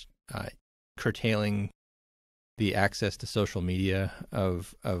about curtailing the access to social media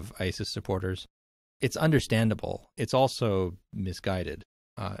of ISIS supporters, it's understandable. It's also misguided.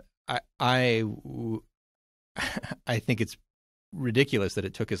 I think it's ridiculous that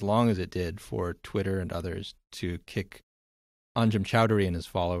it took as long as it did for Twitter and others to kick Anjem Chowdhury and his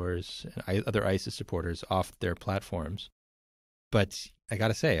followers and other ISIS supporters off their platforms. But I got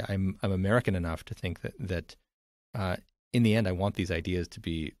to say, I'm American enough to think that in the end, I want these ideas to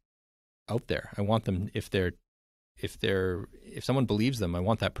be out there. I want them, if someone believes them, I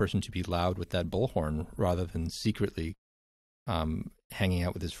want that person to be loud with that bullhorn rather than secretly hanging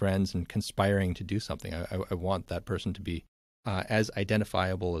out with his friends and conspiring to do something. I want that person to be as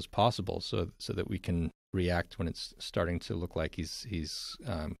identifiable as possible, so that we can react when it's starting to look like he's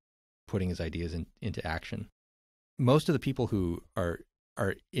putting his ideas into action. Most of the people who are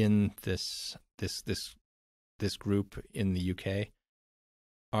in this group in the UK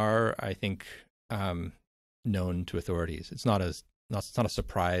are, I think, known to authorities. It's not a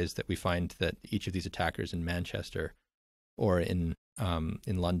surprise that we find that each of these attackers in Manchester or in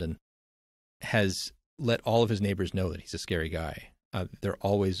London has let all of his neighbors know that he's a scary guy. They're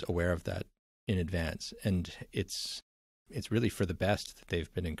always aware of that in advance, and it's really for the best that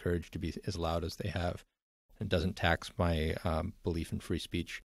they've been encouraged to be as loud as they have. It doesn't tax my belief in free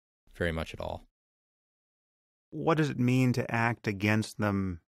speech very much at all. What does it mean to act against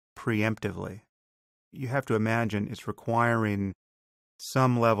them preemptively? You have to imagine it's requiring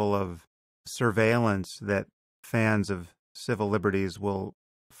some level of surveillance that fans of civil liberties will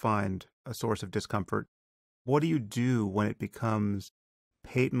find a source of discomfort. What do you do when it becomes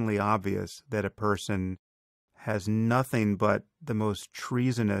patently obvious that a person has nothing but the most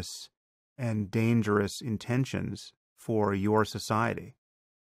treasonous and dangerous intentions for your society?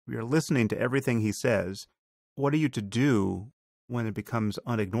 You're listening to everything he says. What are you to do when it becomes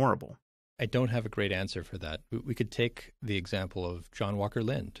unignorable? I don't have a great answer for that. We could take the example of John Walker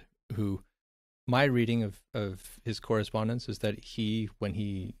Lind, who my reading of his correspondence is that when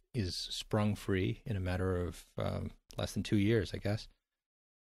he is sprung free in a matter of less than 2 years, I guess,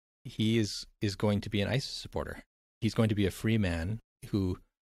 he is going to be an ISIS supporter. He's going to be a free man who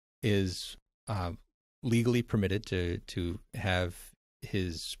is legally permitted to have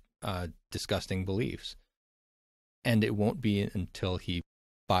his disgusting beliefs. And it won't be until he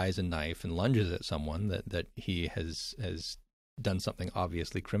buys a knife and lunges at someone that he has done something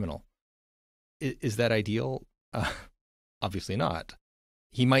obviously criminal. Is that ideal? Obviously not.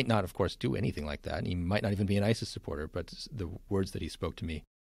 He might not, of course, do anything like that. He might not even be an ISIS supporter, but the words that he spoke to me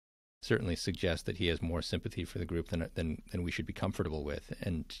certainly suggest that he has more sympathy for the group than we should be comfortable with.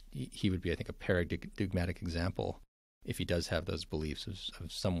 And he would be, I think, a paradigmatic example, if he does have those beliefs,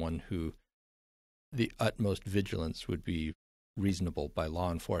 of someone who the utmost vigilance would be reasonable by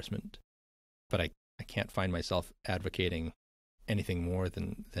law enforcement. But I can't find myself advocating anything more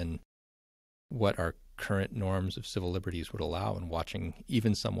than what our current norms of civil liberties would allow, and watching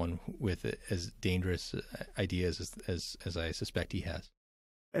even someone with as dangerous ideas as I suspect he has.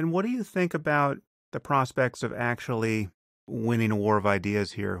 And what do you think about the prospects of actually winning a war of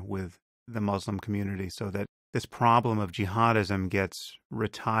ideas here with the Muslim community, so that this problem of jihadism gets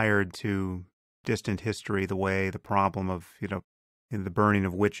retired to distant history, the way the problem of, the burning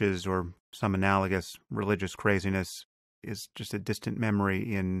of witches or some analogous religious craziness is just a distant memory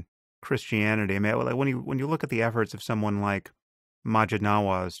in Christianity? I mean, when you look at the efforts of someone like Majid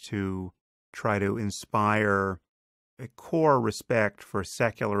Nawaz to try to inspire a core respect for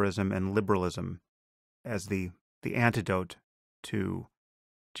secularism and liberalism as the antidote to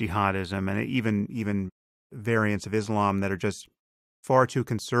jihadism, and even variants of Islam that are just far too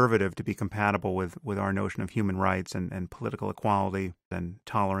conservative to be compatible with our notion of human rights and political equality and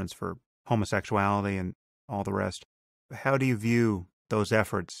tolerance for homosexuality and all the rest. How do you view those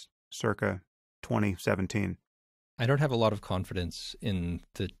efforts circa 2017? I don't have a lot of confidence in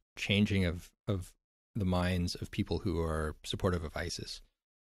the changing of the minds of people who are supportive of ISIS.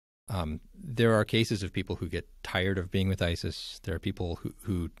 There are cases of people who get tired of being with ISIS. There are people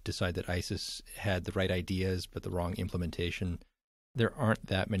who decide that ISIS had the right ideas but the wrong implementation. There aren't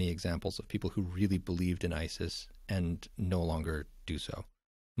that many examples of people who really believed in ISIS and no longer do so.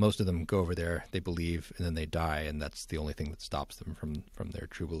 Most of them go over there, they believe, and then they die, and that's the only thing that stops them from their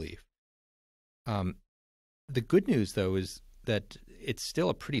true belief. The good news, though, is that it's still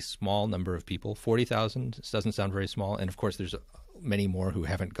a pretty small number of people. 40,000 doesn't sound very small, and of course there's many more who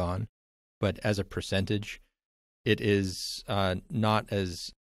haven't gone. But as a percentage, it is not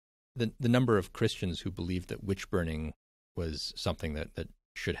as... The number of Christians who believed that witch burning was something that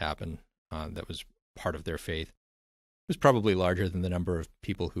should happen, that was part of their faith, was probably larger than the number of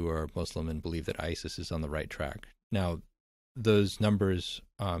people who are Muslim and believe that ISIS is on the right track. Now, those numbers,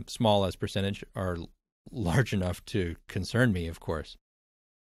 small as percentage, are large enough to concern me, of course.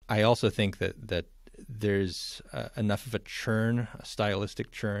 I also think that there's enough of a churn, a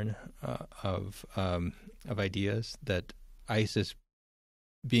stylistic churn of ideas, that ISIS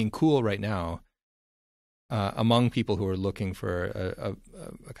being cool right now among people who are looking for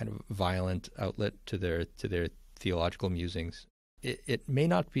a kind of violent outlet to their theological musings, it may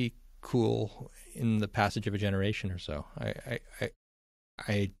not be cool in the passage of a generation or so.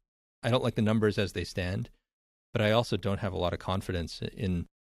 I don't like the numbers as they stand, but I also don't have a lot of confidence in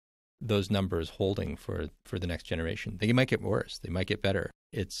those numbers holding for the next generation. They might get worse. They might get better.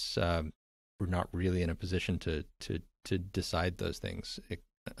 It's we're not really in a position to decide those things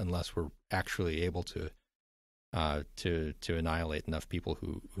unless we're actually able to annihilate enough people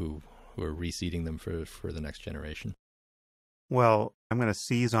who are reseeding them for the next generation. Well, I'm going to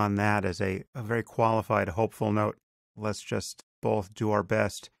seize on that as a very qualified, hopeful note. Let's just both do our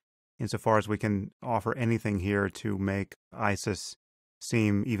best insofar as we can offer anything here to make ISIS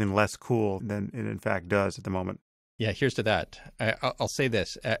seem even less cool than it in fact does at the moment. Yeah, here's to that. I'll say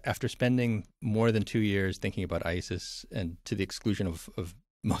this. After spending more than 2 years thinking about ISIS, and to the exclusion of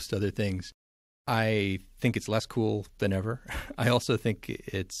most other things, I think it's less cool than ever. I also think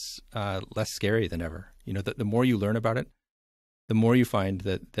it's less scary than ever. The more you learn about it, the more you find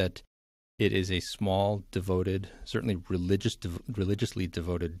that it is a small, devoted, certainly religiously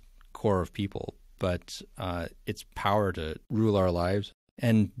devoted core of people, but its power to rule our lives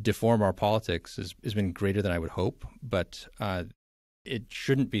and deform our politics has been greater than I would hope. But it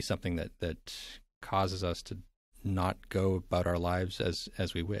shouldn't be something that causes us to not go about our lives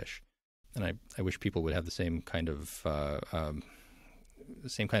as we wish. And I wish people would have the same kind of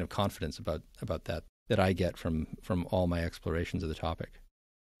confidence about that I get from all my explorations of the topic.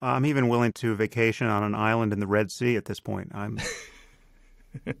 I'm even willing to vacation on an island in the Red Sea at this point. I'm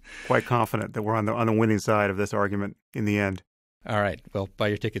quite confident that we're on the winning side of this argument in the end. All right. Well, buy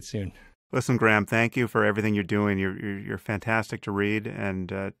your ticket soon. Listen, Graeme, thank you for everything you're doing. You're fantastic to read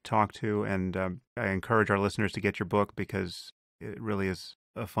and talk to, and I encourage our listeners to get your book because it really is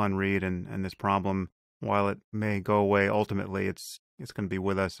a fun read, and this problem while it may go away ultimately, it's going to be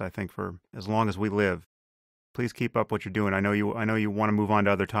with us, I think, for as long as we live. Please keep up what you're doing. I know you want to move on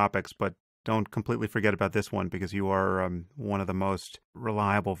to other topics, but don't completely forget about this one, because you are one of the most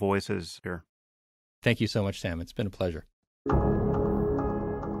reliable voices here. Thank you so much, Sam. It's been a pleasure.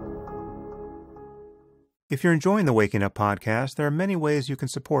 If you're enjoying the Waking Up podcast, there are many ways you can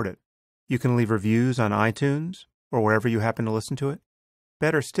support it. You can leave reviews on iTunes or wherever you happen to listen to it.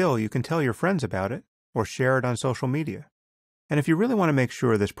 Better still, you can tell your friends about it or share it on social media. And if you really want to make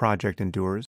sure this project endures,